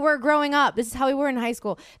how we were growing up. This is how we were in high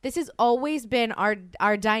school. This has always been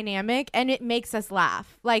our dynamic, and it makes us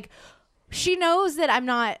laugh. Like, she knows that I'm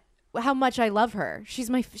not, how much I love her. She's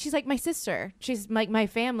like my sister. She's like my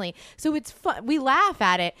family. So it's fun. We laugh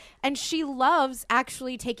at it, and she loves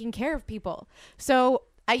actually taking care of people. So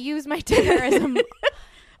I use my terrorism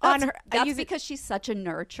on her. That's because she's such a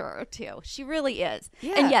nurturer too. She really is.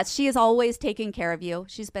 Yeah. And yes, she is always taking care of you.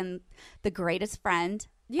 She's been the greatest friend.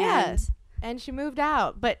 Yes. And she moved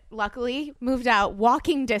out, but luckily moved out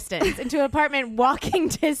walking distance into an apartment walking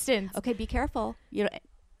distance. Okay, be careful.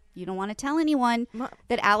 You don't want to tell anyone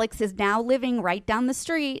that Alex is now living right down the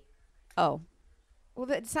street. Oh. Well,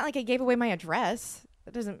 it's not like I gave away my address.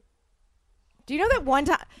 That doesn't. Do you know that one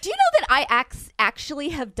time? Do you know that I actually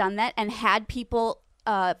have done that and had people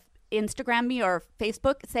Instagram me or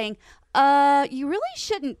Facebook saying, you really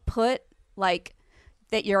shouldn't put like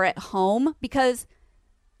that you're at home because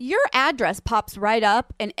your address pops right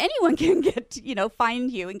up and anyone can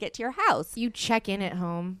find you and get to your house. You check in at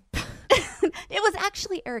home. It was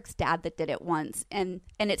actually Eric's dad that did it once, and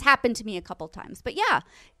it's happened to me a couple times. But yeah,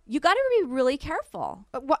 you got to be really careful.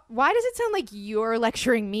 Why does it sound like you're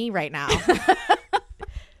lecturing me right now?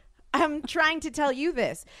 I'm trying to tell you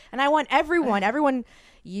this, and I want everyone,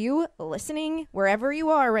 you listening, wherever you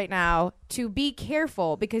are right now, to be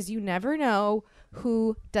careful because you never know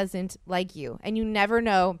who doesn't like you, and you never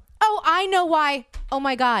know. Oh, I know why. Oh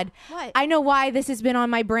my God. What? I know why this has been on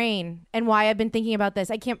my brain and why I've been thinking about this.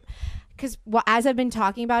 I can't. Because as I've been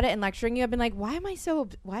talking about it and lecturing you, I've been like, why am I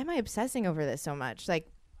obsessing over this so much?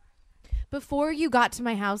 Like, before you got to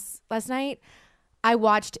my house last night, I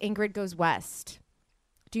watched Ingrid Goes West.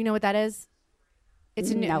 Do you know what that is?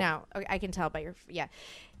 It's a new, no, I can tell by your, yeah.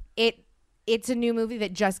 It's a new movie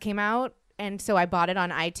that just came out. And so I bought it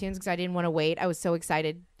on iTunes because I didn't want to wait. I was so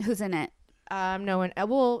excited. Who's in it? No one,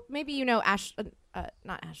 well, maybe you know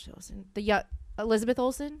not Ashley Olsen, Elizabeth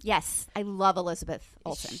Olsen. Yes, I love Elizabeth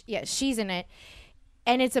Olsen. Yeah, she's in it,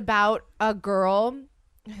 and it's about a girl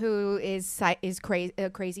who is crazy, a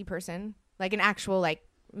crazy person, like an actual like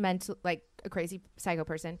mental, like a crazy psycho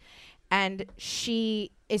person, and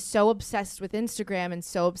she is so obsessed with Instagram and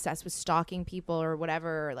so obsessed with stalking people or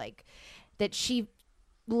whatever, like that she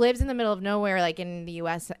lives in the middle of nowhere, like in the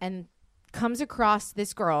U.S. and comes across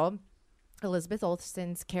this girl, Elizabeth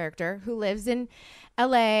Olsen's character, who lives in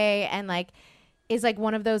L.A. and like is like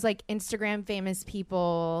one of those like Instagram famous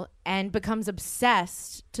people and becomes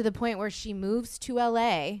obsessed to the point where she moves to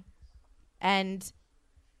LA and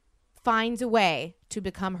finds a way to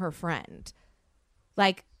become her friend.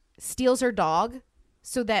 Like steals her dog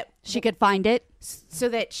so that she could find it. So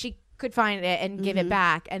that she could find it and give it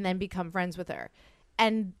back and then become friends with her.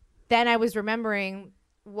 And then I was remembering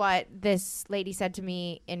what this lady said to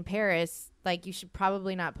me in Paris, like, you should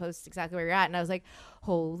probably not post exactly where you're at. And I was like,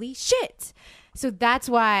 holy shit. So that's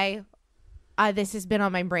why this has been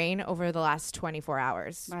on my brain over the last 24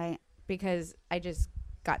 hours. Right. Because I just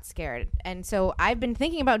got scared. And so I've been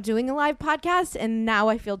thinking about doing a live podcast, and now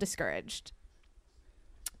I feel discouraged.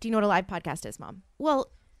 Do you know what a live podcast is, Mom?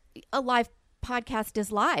 Well, a live podcast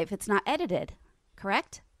is live. It's not edited,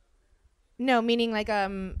 correct? No, meaning like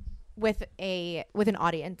with an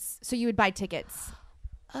audience. So you would buy tickets.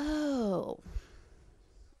 Oh.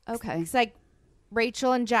 Okay. It's like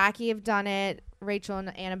Rachel and Jackie have done it. Rachel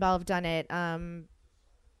and Annabelle have done it.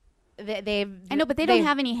 They've. I know, but they don't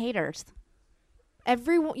have any haters.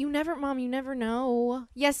 Everyone, you never know.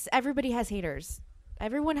 Yes, everybody has haters.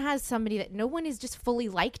 Everyone has somebody that no one is just fully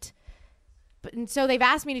liked. But and so they've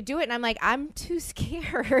asked me to do it, and I'm like, I'm too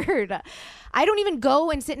scared. I don't even go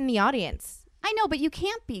and sit in the audience. I know, but you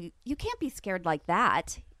can't be scared like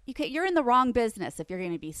that. You're in the wrong business if you're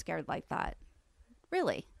going to be scared like that.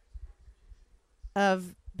 Really?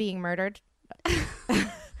 Of being murdered?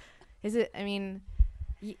 Is it? I mean,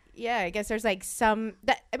 yeah. I guess there's like some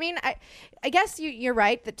that. I mean, I guess you're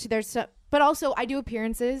right that there's some, but also I do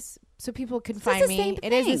appearances so people can find me.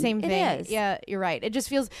 It is the same thing. It is. Yeah, you're right. It just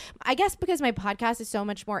feels. I guess because my podcast is so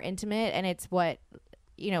much more intimate, and it's what,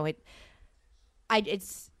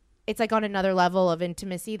 it's like on another level of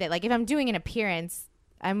intimacy that like if I'm doing an appearance,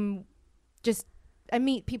 I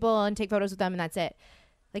meet people and take photos with them and that's it.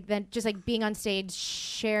 Like then just like being on stage,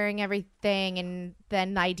 sharing everything, and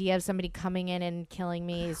then the idea of somebody coming in and killing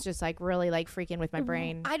me is just like really like freaking with my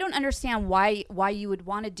brain. I don't understand why you would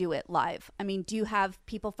want to do it live. I mean, do you have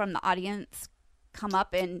people from the audience come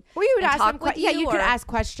up and well, you would ask talk them with you? Yeah, you could ask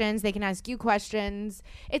questions. They can ask you questions.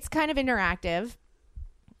 It's kind of interactive.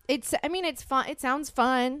 It's fun. It sounds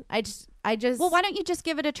fun. I just well, why don't you just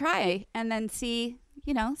give it a try and then see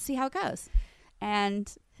how it goes? And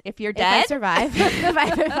if you're dead, if I survive,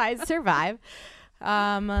 if I survive,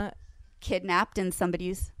 kidnapped and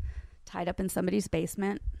tied up in somebody's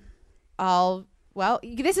basement,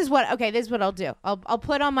 this is what I'll do. I'll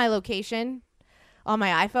put on my location on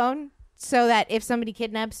my iPhone so that if somebody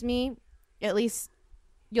kidnaps me, at least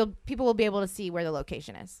people will be able to see where the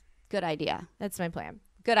location is. Good idea. That's my plan.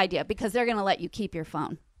 Good idea, because they're going to let you keep your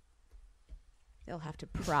phone. They'll have to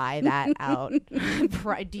pry that out.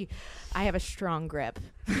 I have a strong grip.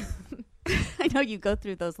 I know you go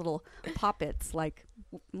through those little pop-its like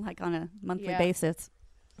on a monthly basis.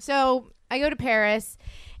 So I go to Paris,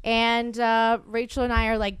 and Rachel and I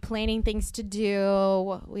are like planning things to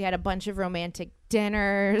do. We had a bunch of romantic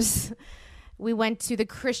dinners. We went to the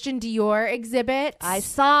Christian Dior exhibit. I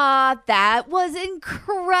saw that. Was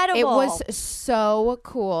incredible. It was so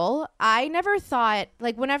cool. I never thought,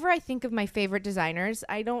 like, whenever I think of my favorite designers,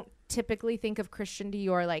 I don't typically think of Christian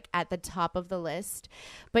Dior like at the top of the list,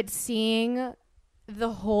 but seeing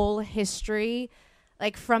the whole history,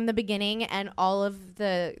 like from the beginning, and all of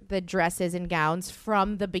the dresses and gowns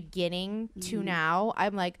from the beginning to now,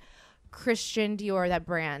 I'm like, Christian Dior, that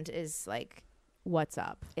brand is like, what's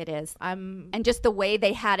up? It is. And just the way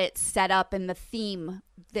they had it set up and the theme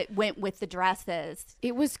that went with the dresses.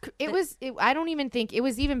 I don't even think it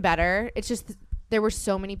was even better. It's just there were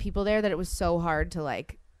so many people there that it was so hard to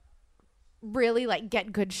like really like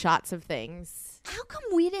get good shots of things. How come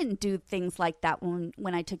we didn't do things like that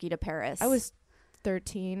when I took you to Paris? I was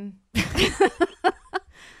 13.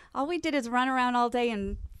 All we did is run around all day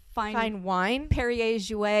and find wine. Perrier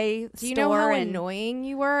Jouet. Do you know how annoying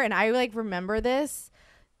you were? And I like remember this.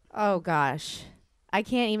 Oh gosh, I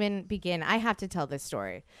can't even begin. I have to tell this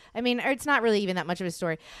story. I mean, it's not really even that much of a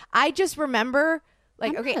story. I just remember,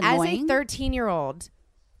 like, okay, as a 13-year-old,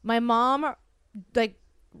 my mom, like,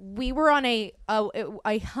 we were on a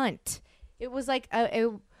hunt. It was like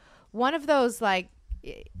one of those, like,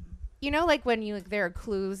 you know, like when there are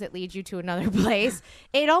clues that lead you to another place.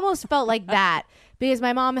 It almost felt like that because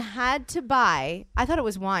my mom had to buy. I thought it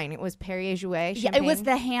was wine. It was Perrier Jouet. Yeah, it was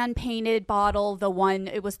the hand painted bottle.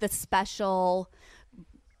 It was the special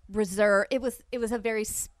reserve. It was a very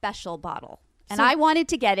special bottle, and I wanted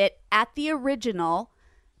to get it at the original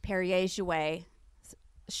Perrier Jouet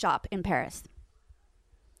shop in Paris.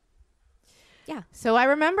 Yeah. So I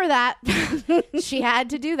remember that. She had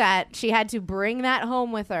to do that. She had to bring that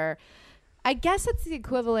home with her. I guess it's the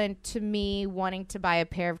equivalent to me wanting to buy a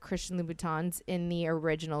pair of Christian Louboutins in the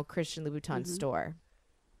original Christian Louboutin store.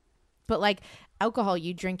 But like alcohol,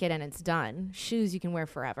 you drink it and it's done. Shoes you can wear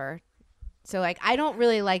forever. So like I don't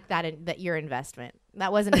really like that your investment.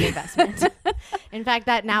 That wasn't an investment. In fact,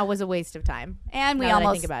 that now was a waste of time. And we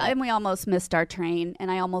almost missed our train, and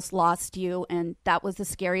I almost lost you, and that was the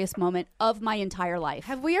scariest moment of my entire life.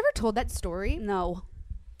 Have we ever told that story? No.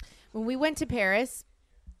 When we went to Paris,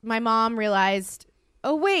 my mom realized,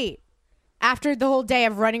 oh wait, after the whole day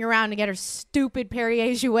of running around to get her stupid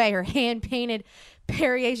Perrier Jouet, her hand-painted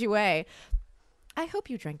Perrier Jouet, I hope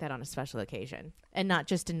you drank that on a special occasion and not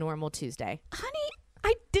just a normal Tuesday.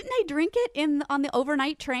 Honey, didn't I drink it on the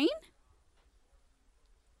overnight train?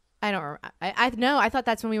 I don't. I thought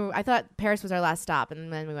that's when I thought Paris was our last stop,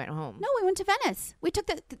 and then we went home. No, we went to Venice. We took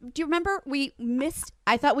do you remember we missed?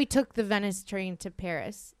 I thought we took the Venice train to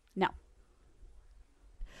Paris. No,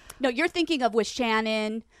 you're thinking of with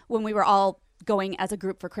Shannon when we were all going as a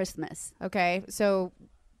group for Christmas. Okay, so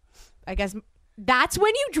I guess that's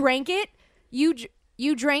when you drank it. You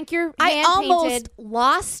drank your I almost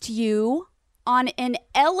lost you on an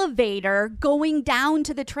elevator going down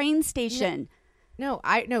to the train station. No,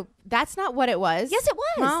 that's not what it was. Yes, it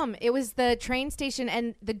was. Mom, it was the train station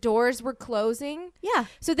and the doors were closing. Yeah.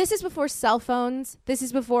 So this is before cell phones. This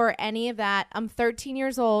is before any of that. I'm 13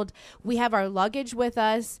 years old. We have our luggage with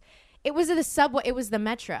us. It was the subway. It was the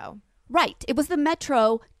metro. Right. It was the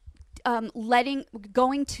metro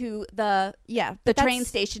going to the train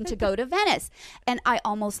station to go to Venice. And I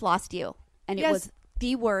almost lost you. And it was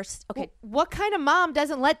the worst. Okay. What kind of mom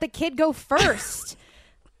doesn't let the kid go first?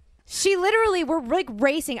 She literally, we're like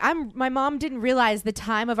racing. My mom didn't realize the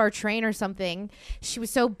time of our train or something. She was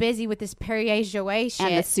so busy with this Perrier Jouet shit.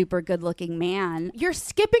 And a super good looking man. You're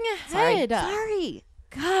skipping ahead. Sorry.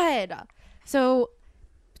 God. So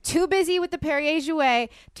too busy with the Perrier Jouet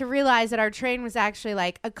to realize that our train was actually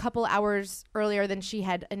like a couple hours earlier than she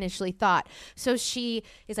had initially thought. So she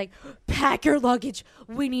is like, pack your luggage.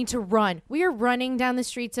 We need to run. We are running down the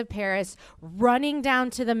streets of Paris, running down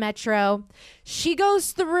to the metro. She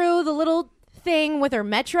goes through the little thing with her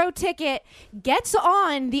metro ticket, gets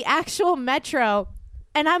on the actual metro.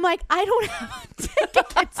 And I'm like, I don't have a ticket.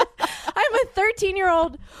 I'm a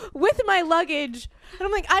 13-year-old with my luggage. And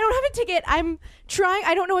I'm like, I don't have a ticket. I'm trying.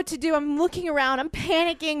 I don't know what to do. I'm looking around. I'm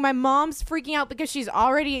panicking. My mom's freaking out because she's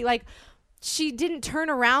already like, she didn't turn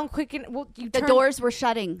around quick. And the doors were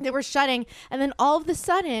shutting. They were shutting. And then all of a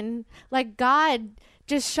sudden, like God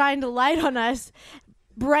just shined a light on us.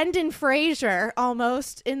 Brendan Fraser,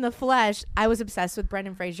 almost in the flesh. I was obsessed with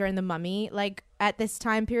Brendan Fraser and The Mummy, like at this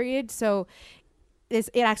time period. So it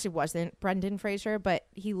actually wasn't Brendan Fraser, but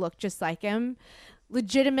he looked just like him.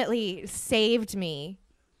 Legitimately saved me.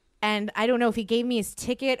 And I don't know if he gave me his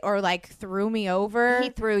ticket or like threw me over. He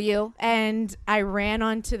threw you. And I ran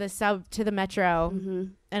onto the metro. Mm-hmm.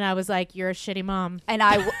 And I was like, you're a shitty mom. And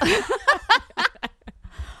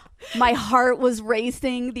My heart was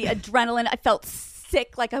racing, the adrenaline. I felt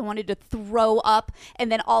sick, like I wanted to throw up.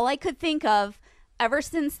 And then all I could think of ever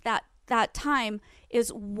since that time is,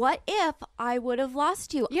 what if I would have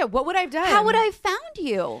lost you? Yeah, what would I have done? How would I have found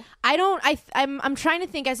you? I'm trying to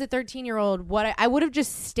think as a 13-year-old what I would have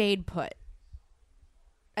just stayed put.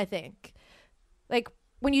 I think. Like,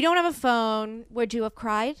 when you don't have a phone. Would you have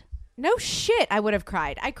cried? No shit, I would have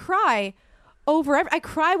cried. I cry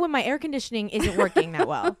when my air conditioning isn't working that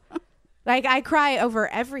well. Like, I cry over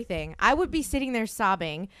everything. I would be sitting there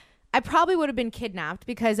sobbing. I probably would have been kidnapped,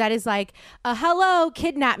 because that is like a hello,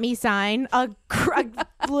 kidnap me sign, a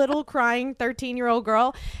little crying 13-year-old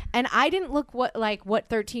girl. And I didn't look what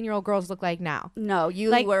 13-year-old girls look like now. No,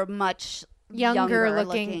 you were much younger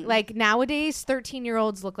looking. Like, nowadays,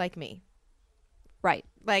 13-year-olds look like me. Right.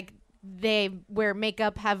 Like, they wear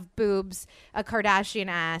makeup, have boobs, a Kardashian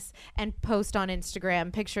ass, and post on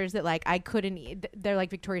Instagram pictures that, like, I couldn't. They're like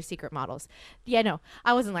Victoria's Secret models. Yeah, no,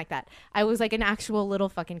 I wasn't like that. I was like an actual little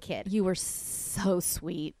fucking kid. You were so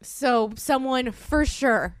sweet. So someone for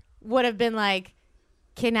sure would have been like,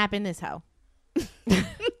 kidnapping this hoe.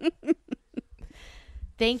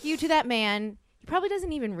 Thank you to that man. He probably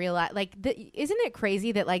doesn't even realize. Like, isn't it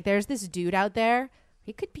crazy that, like, there's this dude out there?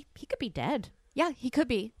 He could be dead. Yeah, he could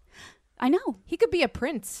be. I know. He could be a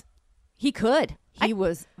prince. He could. He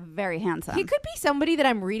was very handsome. He could be somebody that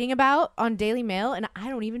I'm reading about on Daily Mail, and I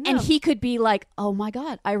don't even know. And he could be like, oh my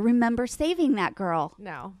God, I remember saving that girl.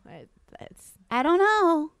 No, I don't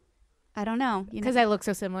know. Because I look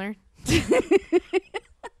so similar.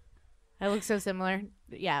 I look so similar.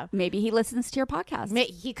 Yeah. Maybe he listens to your podcast.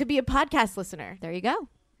 He could be a podcast listener. There you go.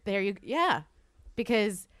 Yeah.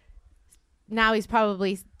 Because now he's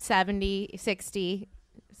probably 70, 60.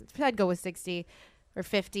 I'd go with 60 or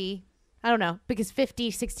 50. I don't know. Because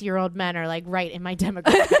 50, 60-year-old men are like right in my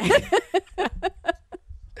demographic.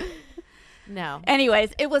 No.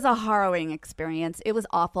 Anyways, it was a harrowing experience. It was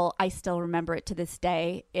awful. I still remember it to this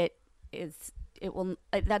day. That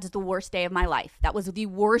is the worst day of my life. That was the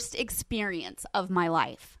worst experience of my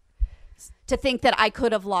life. To think that I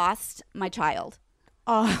could have lost my child.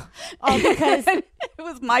 Oh, because it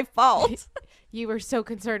was my fault. You were so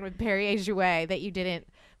concerned with Perrier-Jouet that you didn't.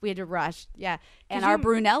 We had to rush. Yeah. And our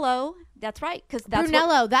Brunello. That's right.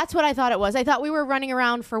 Brunello. That's what I thought it was. I thought we were running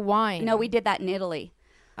around for wine. No, we did that in Italy.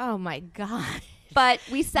 Oh, my God. But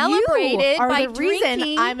we celebrated by drinking.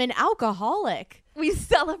 Reason I'm an alcoholic. We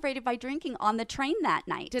celebrated by drinking on the train that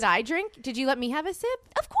night. Did I drink? Did you let me have a sip?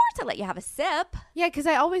 Of course I let you have a sip. Yeah, because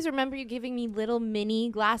I always remember you giving me little mini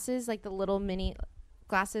glasses, like the little mini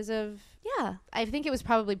glasses of... Yeah. I think it was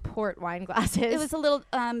probably port wine glasses. It was a little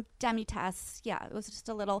demi-tasse. Yeah, it was just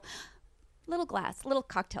a little glass, little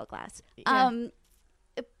cocktail glass. Yeah.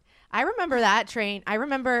 I remember that train. I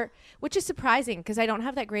remember, which is surprising because I don't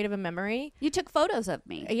have that great of a memory. You took photos of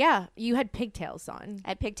me. Yeah. You had pigtails on. I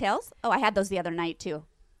had pigtails? Oh, I had those the other night too.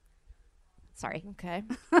 Sorry. Okay.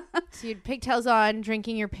 So you had pigtails on,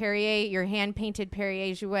 drinking your Perrier, your hand-painted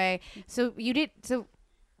Perrier-Jouet. So you did... So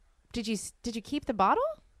did you keep the bottle?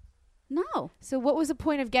 No. So what was the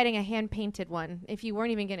point of getting a hand-painted one if you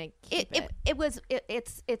weren't even going to keep it?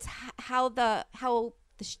 It's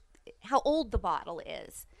how old the bottle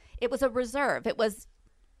is. It was a reserve. It was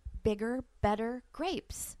bigger, better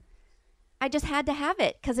grapes. I just had to have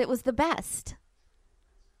it because it was the best.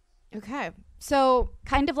 Okay. So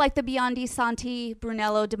kind of like the Biondi Santi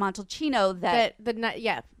Brunello di Montalcino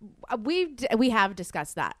we have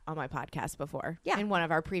discussed that on my podcast before. Yeah. In one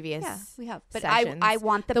of our previous we have. But sessions. I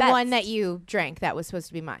want the best. best. One that you drank that was supposed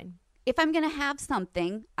to be mine. If I'm going to have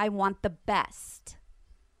something, I want the best.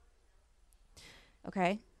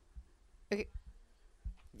 Okay.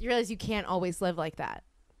 You realize you can't always live like that.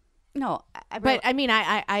 No,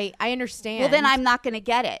 I understand. Well, then I'm not going to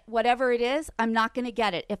get it. Whatever it is, I'm not going to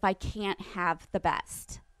get it if I can't have the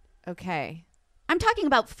best. Okay. I'm talking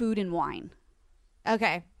about food and wine.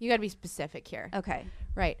 Okay. You got to be specific here. Okay.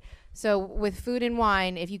 Right. So with food and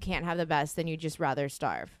wine, if you can't have the best, then you'd just rather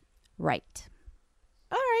starve. Right.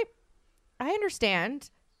 All right. I understand.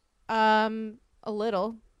 A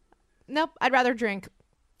little. Nope. I'd rather drink.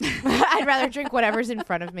 I'd rather drink whatever's in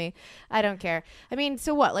front of me. I don't care. I mean,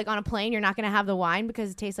 so what? Like on a plane, you're not going to have the wine because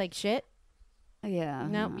it tastes like shit? Yeah.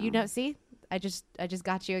 No, you don't see? I just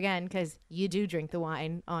got you again because you do drink the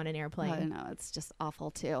wine on an airplane. I don't know. It's just awful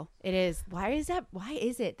too. It is. Why is that? Why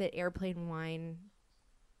is it that airplane wine?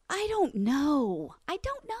 I don't know.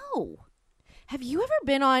 Have you ever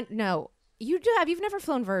been on? No, you do have. You've never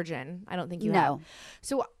flown Virgin. I don't think you have.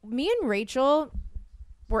 So me and Rachel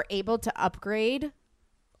were able to upgrade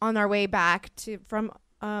on our way back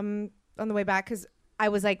on the way back because I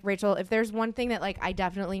was like, Rachel, if there's one thing that like I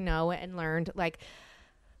definitely know and learned, like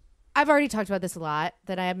I've already talked about this a lot,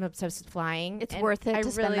 that I am obsessed with flying. It's worth it. I to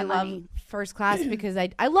really spend the love money. first class because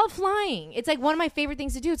I love flying. It's like one of my favorite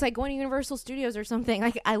things to do. It's like going to Universal Studios or something.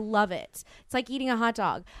 Like I love it. It's like eating a hot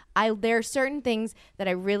dog. There are certain things that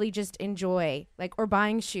I really just enjoy, like, or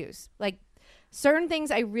buying shoes. Like certain things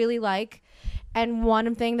I really like, and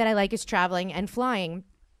one thing that I like is traveling and flying.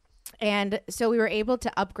 And so we were able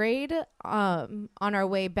to upgrade on our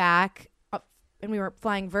way back, and we were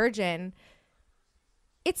flying Virgin.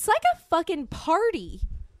 It's like a fucking party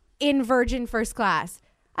in Virgin first class.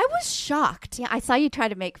 I was shocked. Yeah, I saw you try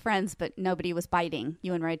to make friends, but nobody was biting.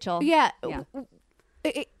 You and Rachel. Yeah.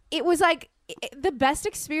 It was like the best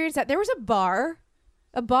experience. That there was a bar,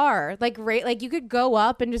 like right, like you could go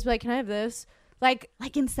up and just be like, "Can I have this?" Like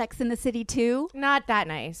in Sex in the City too. Not that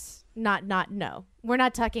nice. No. We're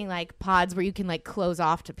not talking like pods where you can like close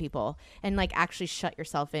off to people and like actually shut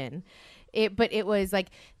yourself in. But it was like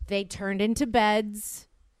they turned into beds.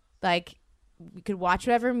 Like you could watch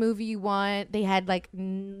whatever movie you want. They had like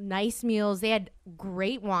nice meals. They had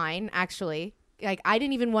great wine, actually. Like I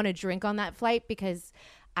didn't even want to drink on that flight because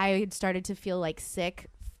I had started to feel like sick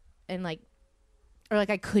and like, or like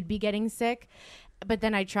I could be getting sick. But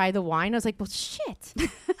then I tried the wine. I was like, well, shit.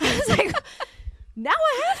 I was like, now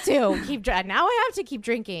I have to keep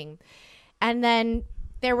drinking. And then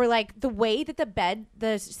there were like the way that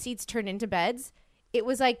the seats turned into beds. It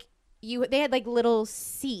was like they had like little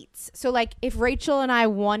seats. So like if Rachel and I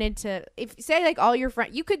wanted to, if say like all your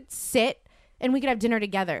friends, you could sit and we could have dinner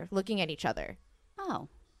together looking at each other. Oh.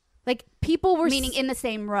 Like people were meaning in the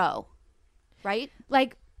same row, right?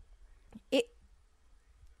 Like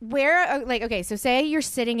okay, so say you're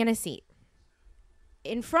sitting in a seat.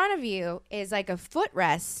 In front of you is like a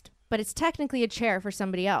footrest, but it's technically a chair for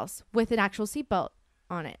somebody else with an actual seatbelt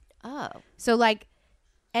on it. Oh. So like,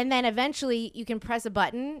 and then eventually you can press a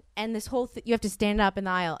button and this whole you have to stand up in the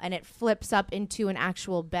aisle and it flips up into an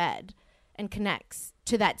actual bed and connects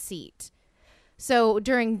to that seat. So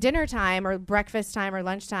during dinner time or breakfast time or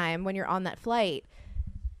lunchtime when you're on that flight,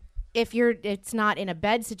 it's not in a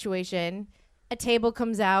bed situation, a table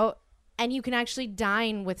comes out and you can actually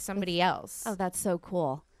dine with somebody else. Oh, that's so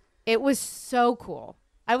cool. It was so cool.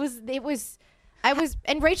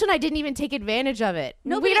 And Rachel and I didn't even take advantage of it.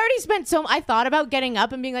 No, we'd already spent I thought about getting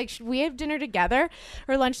up and being like, should we have dinner together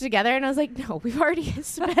or lunch together? And I was like, no, we've already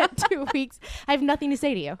spent 2 weeks. I have nothing to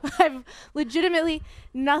say to you. I have legitimately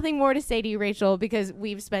nothing more to say to you, Rachel, because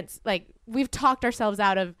we've talked ourselves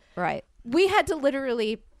out of. Right. We had to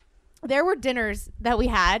literally, there were dinners that we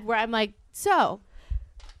had where I'm like, so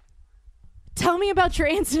tell me about your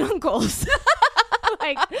aunts and uncles.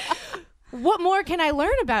 Like, what more can I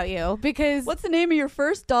learn about you? Because what's the name of your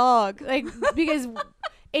first dog? Like, because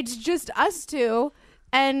it's just us two,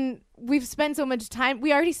 and we've spent so much time.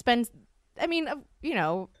 We already spend. I mean,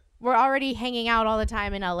 we're already hanging out all the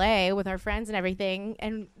time in LA with our friends and everything,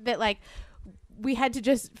 and that like we had to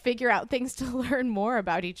just figure out things to learn more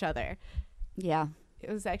about each other. Yeah. It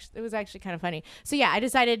was actually kind of funny. So yeah, I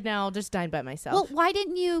decided no, I'll just dine by myself. Well, why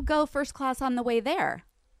didn't you go first class on the way there?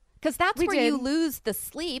 Because that's where you lose the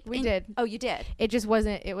sleep. We did. Oh, you did. It just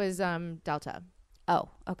wasn't. It was Delta. Oh,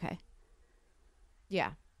 okay.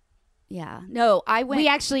 Yeah. Yeah. No, I went.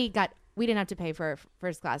 We didn't have to pay for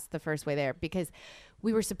first class the first way there because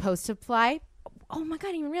we were supposed to fly. Oh my God,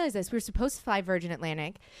 I didn't even realize this. We were supposed to fly Virgin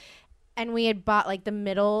Atlantic, and we had bought like the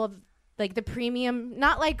middle of like the premium,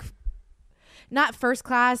 not first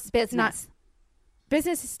class. Business.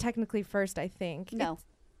 Business is technically first, I think. No.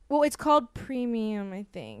 It's called premium, I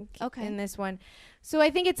think. Okay. In this one. So I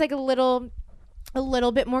think it's like a little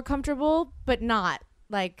bit more comfortable, but not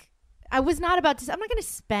like I'm not going to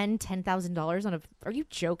spend $10,000 on are you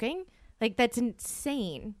joking? Like that's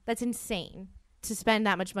insane. That's insane to spend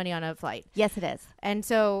that much money on a flight. Yes, it is. And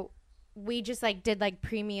so we just like did like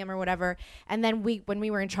premium or whatever. And then when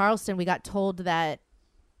we were in Charleston, we got told that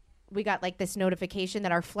we got like this notification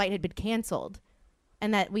that our flight had been canceled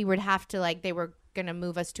and that we would have to like, they were going to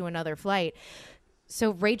move us to another flight.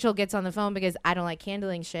 So Rachel gets on the phone because I don't like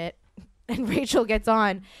handling shit. And Rachel gets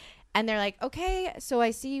on and they're like, okay, so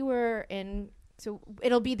I see so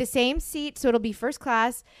it'll be the same seat. So it'll be first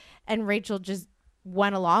class. And Rachel just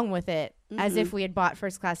went along with it as if we had bought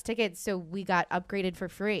first class tickets. So we got upgraded for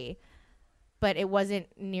free, but it wasn't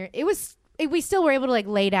we still were able to like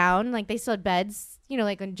lay down. Like they still had beds,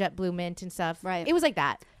 like on JetBlue Mint and stuff. Right. It was like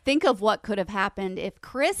that. Think of what could have happened if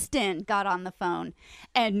Kristen got on the phone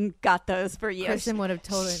and got those for you. Kristen would have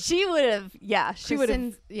told her. She would have, yeah. She would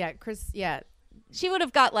have. Yeah, Chris, yeah. She would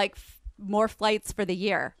have got like more flights for the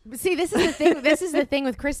year. See, this is the thing. This is the thing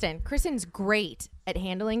with Kristen. Kristen's great at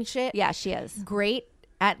handling shit. Yeah, she is. Great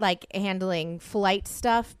at like handling flight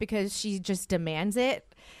stuff because she just demands it.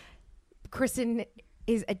 Kristen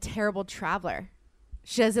is a terrible traveler.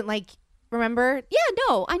 She doesn't like, remember? Yeah,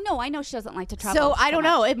 no, I know she doesn't like to travel. So I don't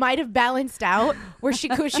know. It might have balanced out where she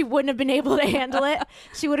wouldn't have been able to handle it.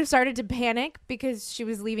 She would have started to panic because she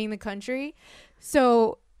was leaving the country.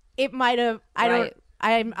 So it might have.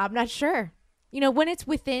 I'm not sure. You know, when it's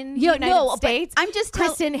within the United States, I'm just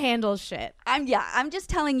Kristen handles shit. I'm just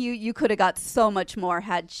telling you, you could have got so much more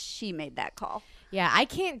had she made that call. Yeah, I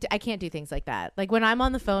can't do things like that. Like when I'm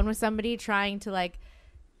on the phone with somebody trying to like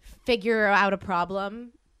figure out a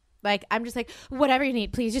problem, like I'm just like, whatever you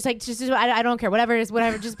need, please. Just I don't care, whatever it is,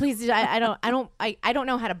 whatever. Just please. I don't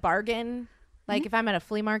know how to bargain. Like if I'm at a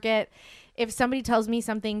flea market, if somebody tells me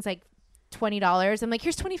something's like $20, I'm like,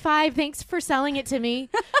 here's $25. Thanks for selling it to me.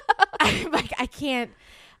 I'm like, I can't.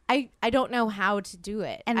 I don't know how to do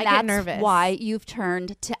it, And I that's get nervous. why you've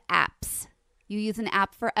turned to apps. You use an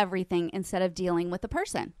app for everything instead of dealing with a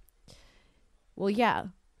person. Well, yeah.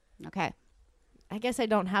 Okay. I guess I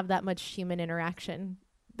don't have that much human interaction.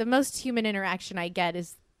 The most human interaction I get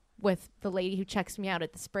is with the lady who checks me out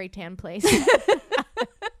at the spray tan place.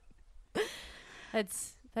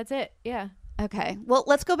 That's it. Yeah. Okay. Well,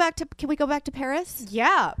 let's go back to. Can we go back to Paris?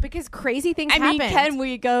 Yeah, because crazy things I mean, happened. can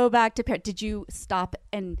we go back to Paris? Did you stop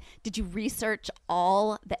and did you research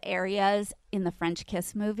all the areas in the French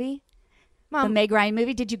Kiss movie? The Meg Ryan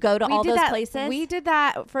movie? Did you go to all those places? We did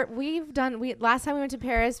that last time we went to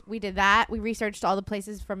Paris, we did that. We researched all the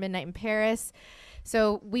places for Midnight in Paris.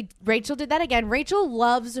 So Rachel did that again. Rachel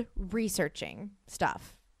loves researching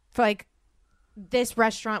stuff. For like, this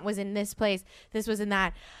restaurant was in this place, this was in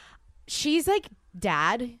that. She's like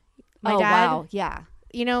dad. My dad. Wow. Yeah.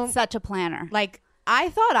 You know, Such a planner. like I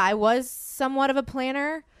thought I was somewhat of a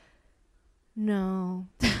planner. No,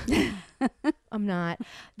 I'm not.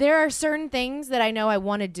 There are certain things that I know I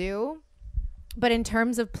want to do, but in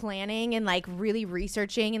terms of planning and like really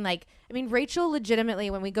researching and like, I mean, Rachel legitimately,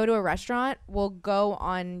 when we go to a restaurant, will go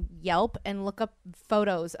on Yelp and look up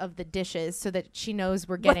photos of the dishes so that she knows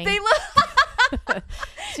we're getting. What they look.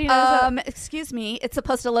 She knows Excuse me. It's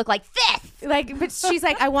supposed to look like this. like, but she's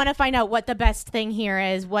like, I want to find out what the best thing here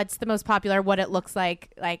is, what's the most popular, what it looks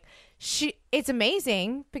like. Like it's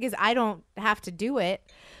amazing because I don't have to do it,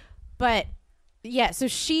 but yeah. So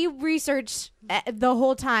she researched the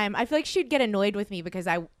whole time. I feel like she'd get annoyed with me because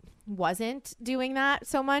I wasn't doing that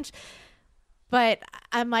so much. But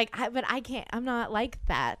I'm like, I can't. I'm not like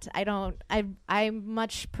that. I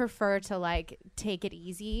much prefer to like take it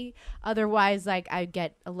easy. Otherwise, like I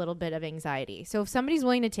get a little bit of anxiety. So if somebody's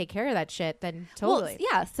willing to take care of that shit, then totally. Well,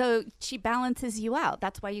 yeah. So she balances you out.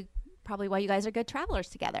 That's why you guys are good travelers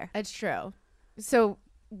together. That's true. So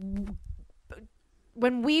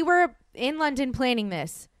when we were in London planning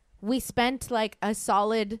this, we spent like a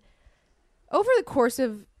solid, over the course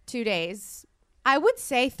of 2 days, I would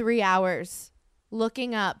say 3 hours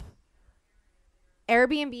looking up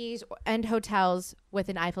Airbnbs and hotels with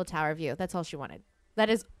an Eiffel Tower view. That's all she wanted. That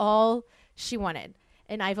is all she wanted,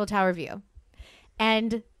 an Eiffel Tower view.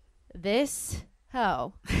 And this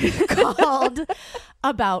hoe called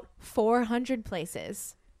about 400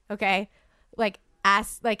 places. Okay.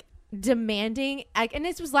 Demanding, and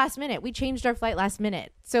this was last minute. We changed our flight last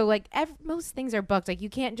minute. So like most things are booked. Like you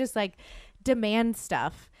can't just like demand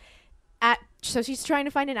stuff. So she's trying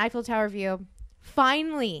to find an Eiffel Tower view.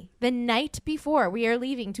 Finally, the night before we are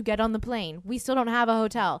leaving to get on the plane, we still don't have a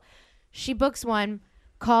hotel. She books one,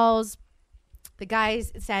 calls. The guy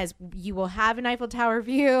says, you will have an Eiffel Tower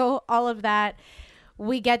view, all of that.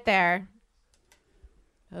 We get there.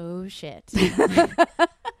 Oh, shit.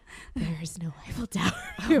 There's no Eiffel Tower.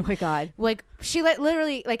 Oh, my God. Like, she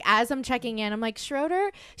literally, like, as I'm checking in, I'm like, Schroeder?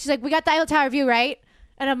 She's like, we got the Eiffel Tower view, right?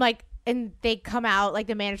 And I'm like, and they come out, like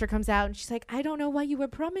the manager comes out and she's like, I don't know why you were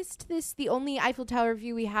promised this. The only Eiffel Tower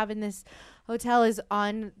view we have in this hotel is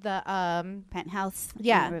on the penthouse.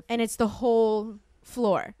 Yeah. And it's the whole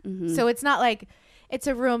floor. Mm-hmm. So it's not like it's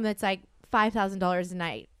a room that's like $5,000 a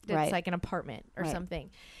night. It's like an apartment or something.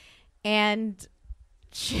 And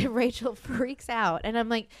Rachel freaks out. And I'm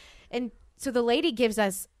like, and so the lady gives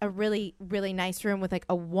us a really, really nice room with like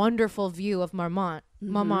a wonderful view of Marmont,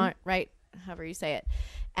 right? However you say it.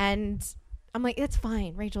 And I'm like, it's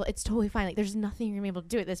fine, Rachel. It's totally fine. Like, there's nothing you're gonna be able to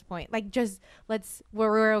do at this point. Like, just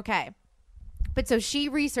we're okay. But so she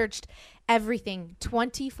researched everything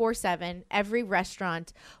 24/7, every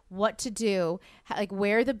restaurant, what to do, like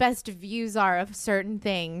where the best views are of certain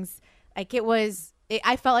things. Like it was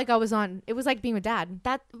I felt like I was on. It was like being with dad.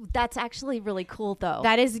 That's actually really cool, though.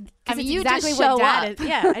 That is. I mean, it's you exactly just show what dad up. is.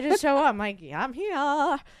 Yeah, I just show up. I'm like, yeah, I'm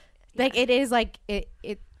here. Like it is like it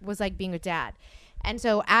was like being with dad. And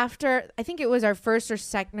so after, I think it was our first or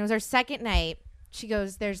second. It was our second night. She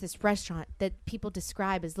goes, there's this restaurant that people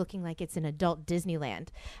describe as looking like it's an adult Disneyland.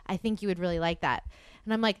 I think you would really like that.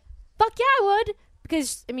 And I'm like, fuck yeah, I would.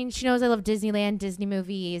 Because, I mean, she knows I love Disneyland, Disney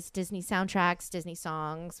movies, Disney soundtracks, Disney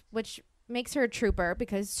songs, which makes her a trooper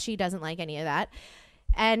because she doesn't like any of that.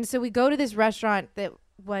 And so we go to this restaurant that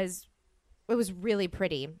was really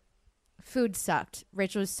pretty. Food sucked.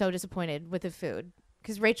 Rachel was so disappointed with the food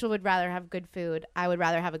because Rachel would rather have good food. I would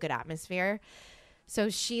rather have a good atmosphere. So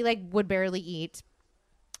she like would barely eat.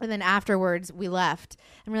 And then afterwards we left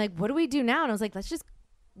and we're like, what do we do now? And I was like,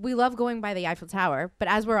 we love going by the Eiffel Tower. But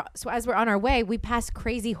as we're on our way, we pass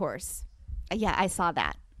Crazy Horse. Yeah, I saw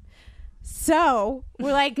that. So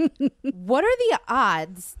we're like, what are the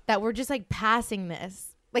odds that we're just like passing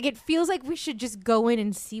this? Like, it feels like we should just go in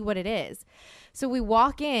and see what it is. So we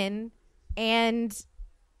walk in and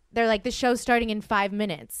they're like, the show's starting in 5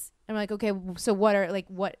 minutes. I'm like, okay, so what?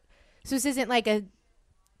 So this isn't like a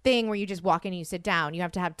thing where you just walk in and you sit down. You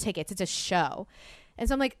have to have tickets. It's a show. And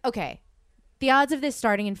so I'm like, okay, the odds of this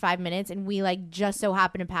starting in 5 minutes and we like just so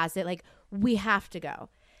happen to pass it, like we have to go.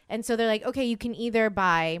 And so they're like, okay, you can either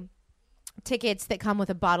buy tickets that come with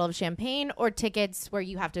a bottle of champagne or tickets where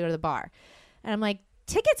you have to go to the bar. And I'm like,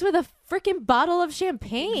 tickets with a freaking bottle of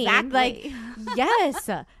champagne. Exactly. Like, yes,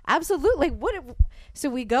 absolutely. So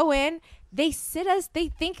we go in, they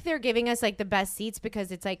think they're giving us like the best seats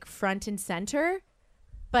because it's like front and center.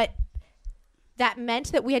 But that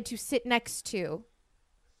meant that we had to sit next to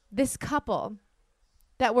this couple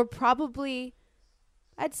that were probably,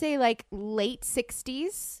 I'd say like late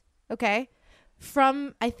 60s. Okay.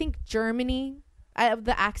 From, I think, Germany.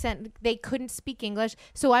 The accent, they couldn't speak English.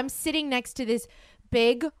 So I'm sitting next to this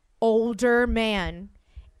big older man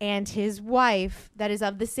and his wife that is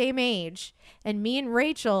of the same age. And me and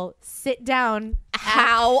Rachel sit down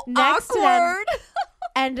How next awkward. to them.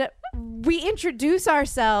 And we introduce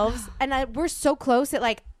ourselves. And we're so close that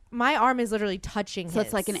like my arm is literally touching his. So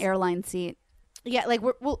it's like an airline seat. Yeah, like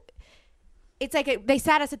it's like they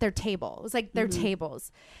sat us at their table. It was like their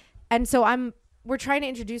tables. And so we're trying to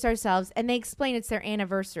introduce ourselves and they explain it's their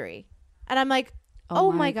anniversary. And I'm like,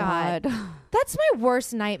 oh my God. That's my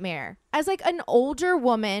worst nightmare. As like an older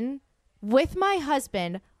woman with my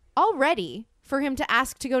husband already for him to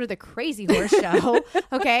ask to go to the Crazy Horse show.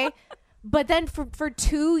 Okay. But then for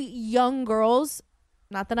two young girls,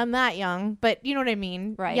 not that I'm that young, but you know what I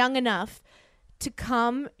mean? Right. Young enough to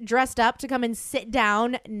come dressed up, to come and sit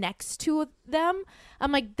down next to them.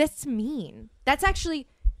 I'm like, that's mean. That's actually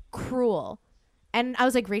cruel. And I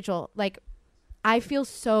was like, Rachel, like, I feel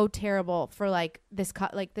so terrible for like this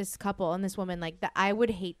couple and this woman, like that. I would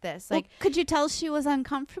hate this. Like, well, could you tell she was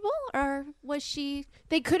uncomfortable, or was she?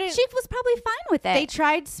 They couldn't. She was probably fine with it. They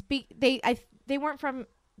tried they weren't from.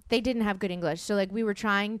 They didn't have good English, so like we were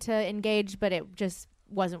trying to engage, but it just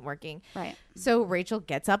wasn't working. Right. So Rachel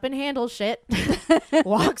gets up and handles shit,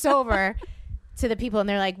 walks over to the people, and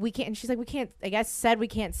they're like, we can't. And she's like, we can't. I guess said we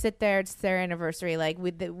can't sit there. It's their anniversary. Like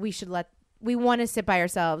we want to sit by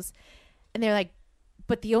ourselves. And they're like,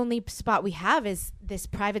 but the only spot we have is this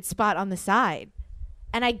private spot on the side.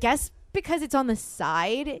 And I guess because it's on the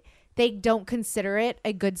side, they don't consider it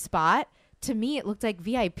a good spot. To me, it looked like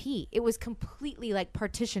VIP. It was completely like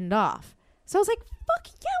partitioned off. So I was like, fuck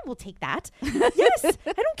yeah, we'll take that. Yes.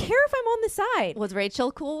 I don't care if I'm on the side. Was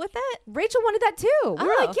Rachel cool with it? Rachel wanted that too. We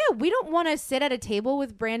were Oh. like, yeah, we don't want to sit at a table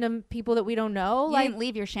with random people that we don't know. You Like, didn't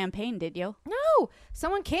leave your champagne, did you? no,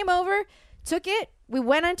 someone came over, took it. We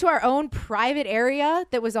went into our own private area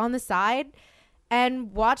that was on the side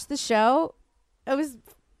and watched the show. It was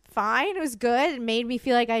fine. It was good. It made me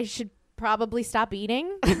feel like I should probably stop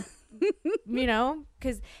eating, you know,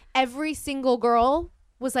 because every single girl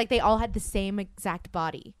was like, they all had the same exact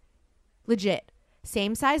body. Legit.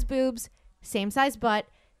 Same size boobs, same size butt,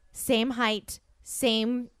 same height,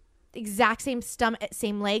 exact same stomach,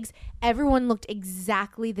 same legs. Everyone looked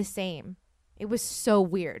exactly the same. It was so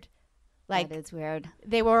weird. Like, that is weird.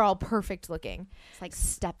 they were all perfect looking. It's like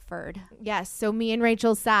Stepford. Yes. So me and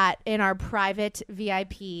Rachel sat in our private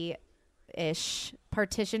VIP-ish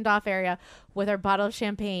partitioned off area with our bottle of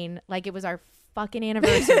champagne like it was our fucking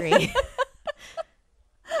anniversary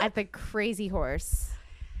at the Crazy Horse.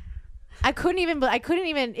 I couldn't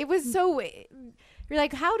even, it was so, you're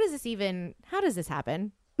like, how does this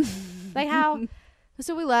happen? Like how?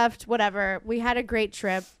 So we left, whatever. We had a great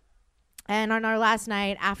trip. And on our last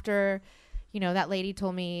night after, you know, that lady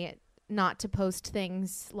told me not to post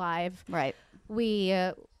things live. Right.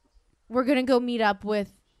 we're gonna go meet up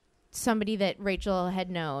with somebody that Rachel had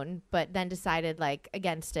known, but then decided like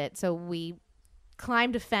against it. So we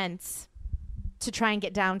climbed a fence to try and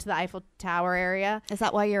get down to the Eiffel Tower area. Is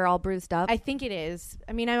that why you're all bruised up? I think it is.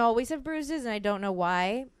 I mean, I always have bruises and I don't know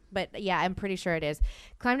why, but yeah, I'm pretty sure it is.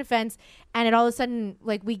 Climbed a fence, and it all of a sudden,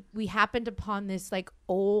 like we happened upon this like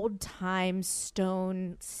old time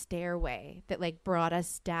stone stairway that like brought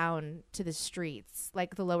us down to the streets,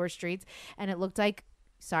 like the lower streets, and it looked like,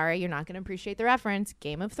 sorry, you're not going to appreciate the reference,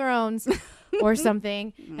 Game of Thrones or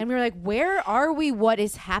something. And we were like, where are we? What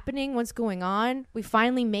is happening? What's going on? We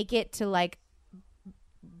finally make it to like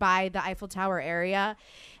by the Eiffel Tower area,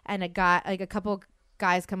 and a couple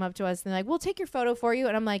guys come up to us and they're like, we'll take your photo for you.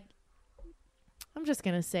 And I'm like, I'm just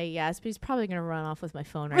gonna say yes, but he's probably gonna run off with my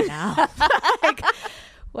phone right now. Like,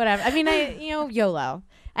 whatever. I mean, YOLO.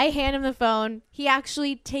 I hand him the phone. He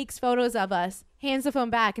actually takes photos of us, hands the phone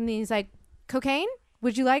back, and then he's like, cocaine?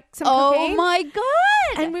 Would you like some cocaine? Oh my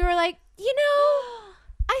God. And we were like,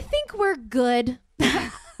 I think we're good.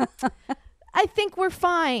 I think we're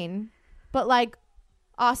fine. But like,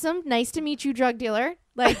 awesome. Nice to meet you, drug dealer.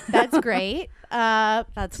 Like, that's great.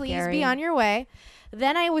 That's please scary. be on your way.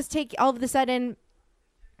 Then I was all of a sudden,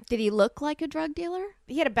 Did he look like a drug dealer?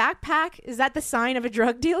 he had a backpack. Is that the sign of a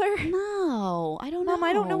drug dealer? No, I don't know. Mom,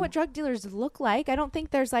 I don't know what drug dealers look like. I don't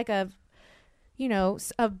think there's like a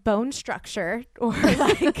bone structure or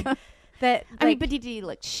like that. I mean, but did he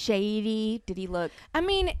look shady? Did he look? I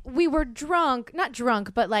mean, we were not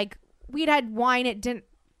drunk, but like we'd had wine at dinner.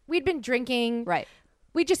 We'd been drinking. Right.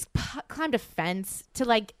 We just climbed a fence to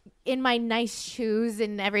like in my nice shoes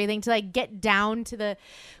and everything to like get down to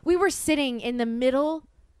we were sitting in the middle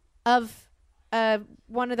of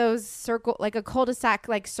one of those like a cul-de-sac,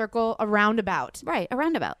 like circle, a roundabout. Right. A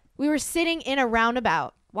roundabout. We were sitting in a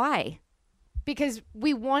roundabout. Why? Because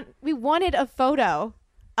we wanted a photo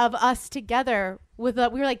of us together we were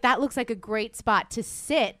like, that looks like a great spot to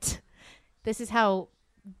sit. This is how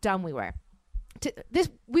dumb we were.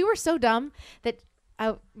 We were so dumb that,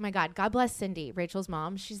 oh my God bless Cindy, Rachel's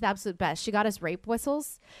mom. She's the absolute best. She got us rape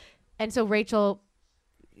whistles. And so Rachel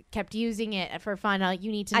kept using it for fun. Like,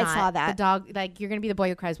 you need to not. I saw that. The dog, like, you're going to be the boy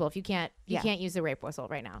who cries wolf. You can't use the rape whistle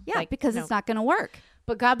right now. Yeah, like, because it's not going to work.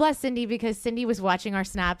 But God bless Cindy, because Cindy was watching our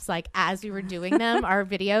snaps like as we were doing them, our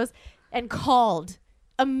videos, and called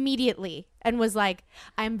immediately and was like,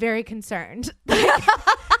 I'm very concerned.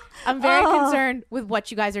 I'm very concerned with what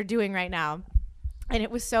you guys are doing right now. And it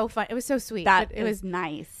was so fun. It was so sweet. It was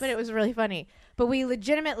nice. But it was really funny. But we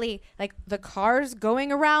legitimately, like, the cars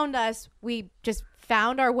going around us, we just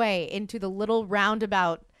found our way into the little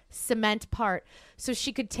roundabout cement part so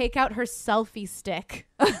she could take out her selfie stick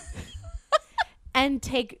and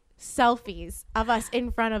take selfies of us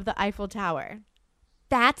in front of the Eiffel Tower.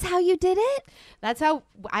 That's how you did it? That's how.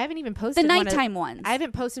 I haven't even posted the nighttime ones. I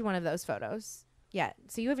haven't posted one of those photos yet.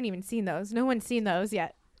 So you haven't even seen those. No one's seen those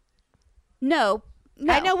yet. No.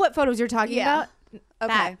 I know what photos you're talking about.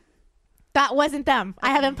 Okay. That wasn't them. Okay.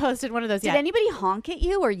 I haven't posted one of those yet. Did anybody honk at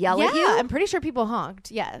you or yell at you? Yeah, I'm pretty sure people honked.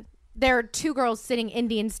 Yeah. There are two girls sitting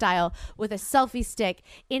Indian style with a selfie stick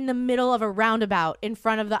in the middle of a roundabout in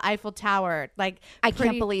front of the Eiffel Tower. Like, I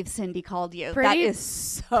can't believe Cindy called you. That is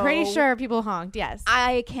so... Pretty sure people honked, yes.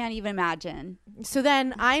 I can't even imagine. So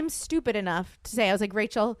then I'm stupid enough to say, I was like,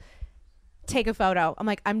 Rachel, take a photo. I'm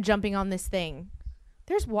like, I'm jumping on this thing.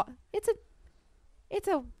 There's what? It's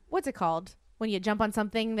a, what's it called? When you jump on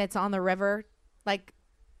something that's on the river, like,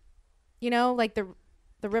 like the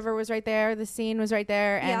river was right there, the scene was right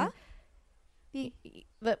there, and the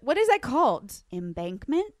what is that called?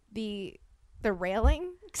 Embankment? The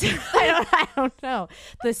railing? I don't know.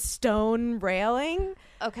 The stone railing.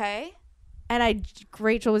 Okay. And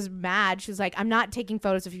Rachel was mad. She was like, I'm not taking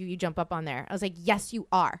photos of you jump up on there. I was like, yes, you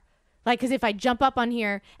are. Like, because if I jump up on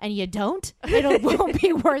here and you don't, it won't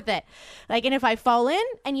be worth it. Like, and if I fall in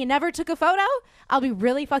and you never took a photo, I'll be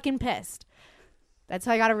really fucking pissed. That's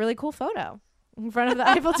how I got a really cool photo in front of the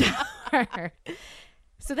Eiffel Tower.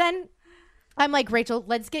 So then I'm like, Rachel,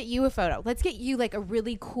 let's get you a photo. Let's get you like a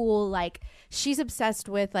really cool, like, she's obsessed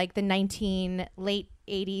with like the late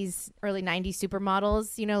 80s, early 90s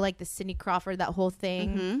supermodels, like the Cindy Crawford, that whole thing.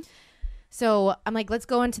 Mm-hmm. So I'm like, let's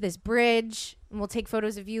go into this bridge and we'll take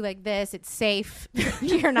photos of you like this. It's safe.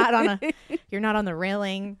 You're not on the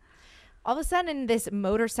railing. All of a sudden, this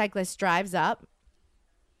motorcyclist drives up,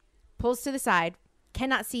 pulls to the side,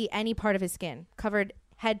 cannot see any part of his skin, covered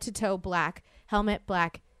head to toe black, helmet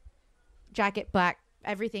black, jacket black,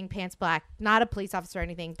 everything, pants black. Not a police officer or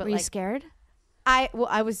anything. But were you scared? I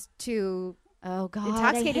was too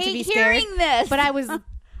intoxicated I hate to be scared. Hearing this. But I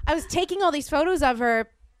was taking all these photos of her.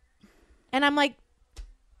 And I'm like,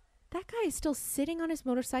 that guy is still sitting on his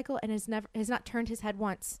motorcycle and has not turned his head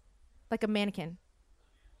once, like a mannequin.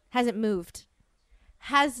 Hasn't moved.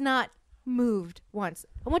 Has not moved once.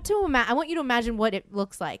 I want you to imagine what it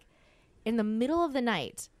looks like in the middle of the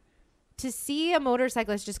night to see a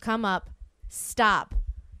motorcyclist just come up, stop,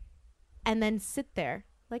 and then sit there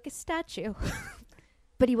like a statue.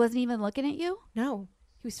 But he wasn't even looking at you? No,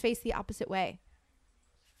 he was faced the opposite way.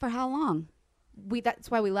 For how long?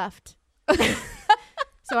 That's why we left.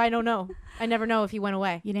 So I don't know. I never know if he went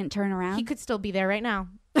away. You didn't turn around? He could still be there right now.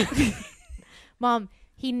 Mom,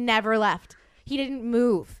 he never left. He didn't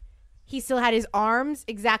move. He still had his arms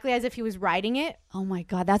exactly as if he was riding it. Oh my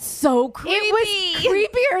God, that's so creepy. It was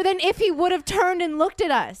creepier than if he would have turned and looked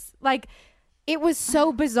at us. Like, it was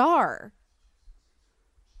so bizarre.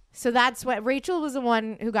 So that's what Rachel was the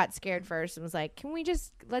one who got scared first and was like, can we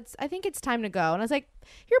just I think it's time to go. And I was like,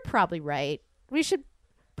 you're probably right. We should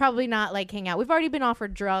probably not like hang out. We've already been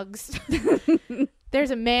offered drugs.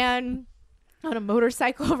 There's a man on a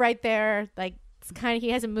motorcycle right there. Like, it's kind of, he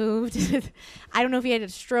hasn't moved. I don't know if he had a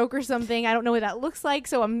stroke or something. I don't know what that looks like.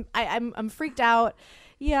 So I'm freaked out.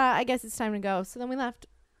 Yeah, I guess it's time to go. So then we left.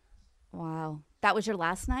 Wow. That was your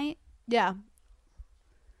last night? Yeah.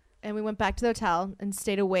 And we went back to the hotel and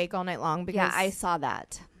stayed awake all night long because yeah, I saw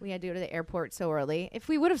that. We had to go to the airport so early. If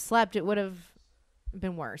we would have slept, it would have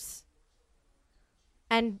been worse.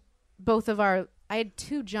 And I had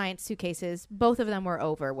 2 giant suitcases. Both of them were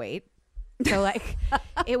overweight. So like,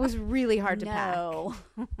 it was really hard to pack.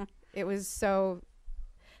 It was so,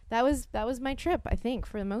 that was my trip, I think,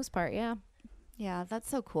 for the most part. Yeah. Yeah. That's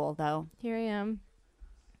so cool though. Here I am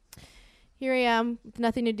with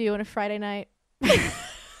nothing to do on a Friday night.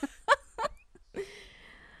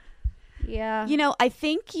 Yeah. You know, I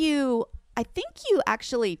think you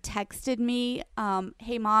actually texted me,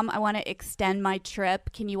 hey Mom, I want to extend my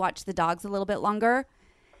trip. Can you watch the dogs a little bit longer?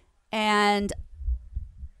 And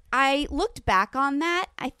I looked back on that.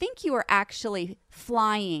 I think you were actually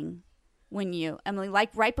flying Emily,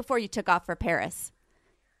 like right before you took off for Paris.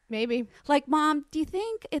 Maybe. Like, Mom, do you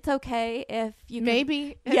think it's okay if you...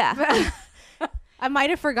 Maybe. Yeah. I might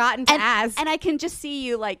have forgotten to ask. And I can just see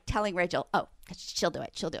you like telling Rachel, oh, she'll do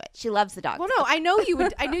it. She'll do it. She loves the dogs. Well, no, I knew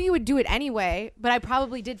you would do it anyway, but I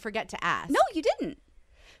probably did forget to ask. No, you didn't.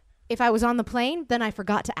 If I was on the plane, then I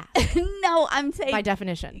forgot to ask. No, I'm saying... By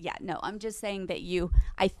definition. Yeah, no, I'm just saying that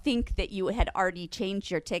I think that you had already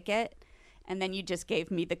changed your ticket, and then you just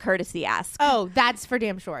gave me the courtesy ask. Oh, that's for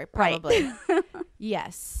damn sure, probably. Right.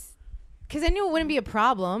 Yes. Because I knew it wouldn't be a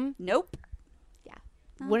problem. Nope. Yeah.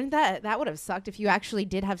 Wouldn't that would have sucked if you actually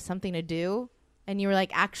did have something to do, and you were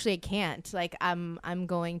like, actually, I can't. Like, I'm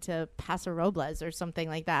going to Paso Robles or something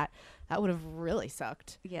like that. That would have really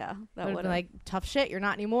sucked. Yeah, that would have been like, tough shit, you're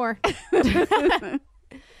not anymore.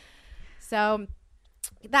 So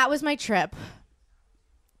that was my trip.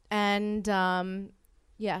 And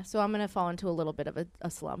yeah, so I'm going to fall into a little bit of a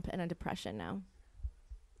slump and a depression now.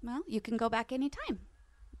 Well, you can go back anytime.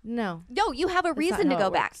 No, you have a reason to how go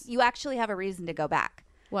it back. works. You actually have a reason to go back.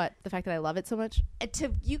 What? The fact that I love it so much?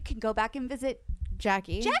 You can go back and visit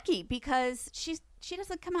Jackie because she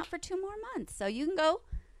doesn't come out for 2 more months. So you can go.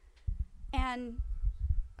 And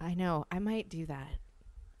I know, I might do that.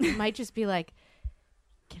 I might just be like,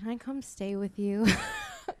 can I come stay with you?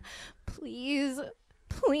 Please.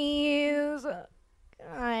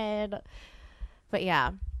 God. But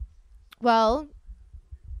yeah. Well,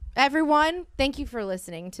 everyone, thank you for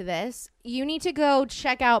listening to this. You need to go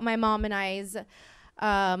check out my mom and I's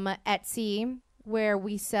Etsy, where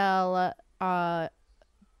we sell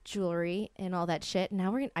jewelry and all that shit.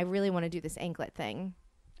 Now I really want to do this anklet thing.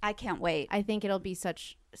 I can't wait. I think it'll be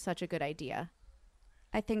such a good idea.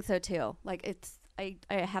 I think so too. Like, I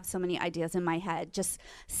have so many ideas in my head. Just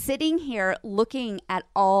sitting here looking at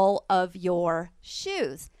all of your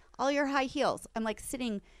shoes, all your high heels. I'm like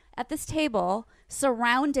sitting at this table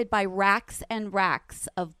surrounded by racks and racks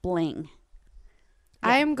of bling. Yeah.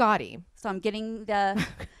 I am gaudy. So I'm getting the...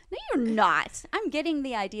 No, you're not. I'm getting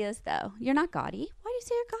the ideas though. You're not gaudy. Why do you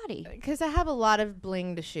say you're gaudy? Because I have a lot of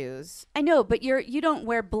blinged shoes. I know, but you don't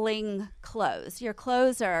wear bling clothes. Your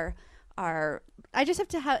clothes are I just have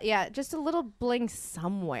to have just a little bling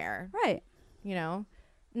somewhere. Right. You know,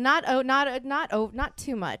 not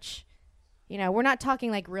too much. You know, we're not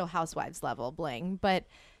talking like Real Housewives level bling, but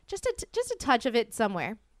just a touch of it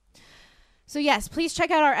somewhere. So yes, please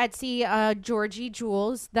check out our Etsy, Georgie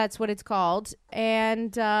Jewels. That's what it's called.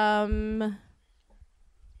 And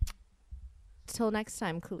till next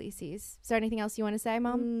time, Khaleesi's. Is there anything else you want to say,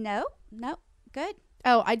 Mom? No, good.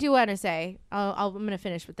 Oh, I do want to say, I'm going to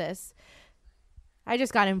finish with this. I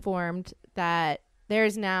just got informed that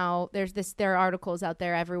there are articles out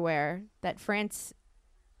there everywhere that France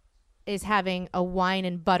is having a wine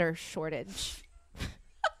and butter shortage.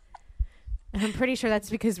 And I'm pretty sure that's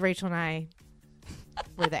because Rachel and I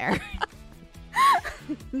were there.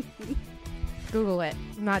 Google it.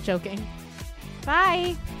 I'm not joking.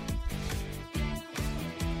 Bye.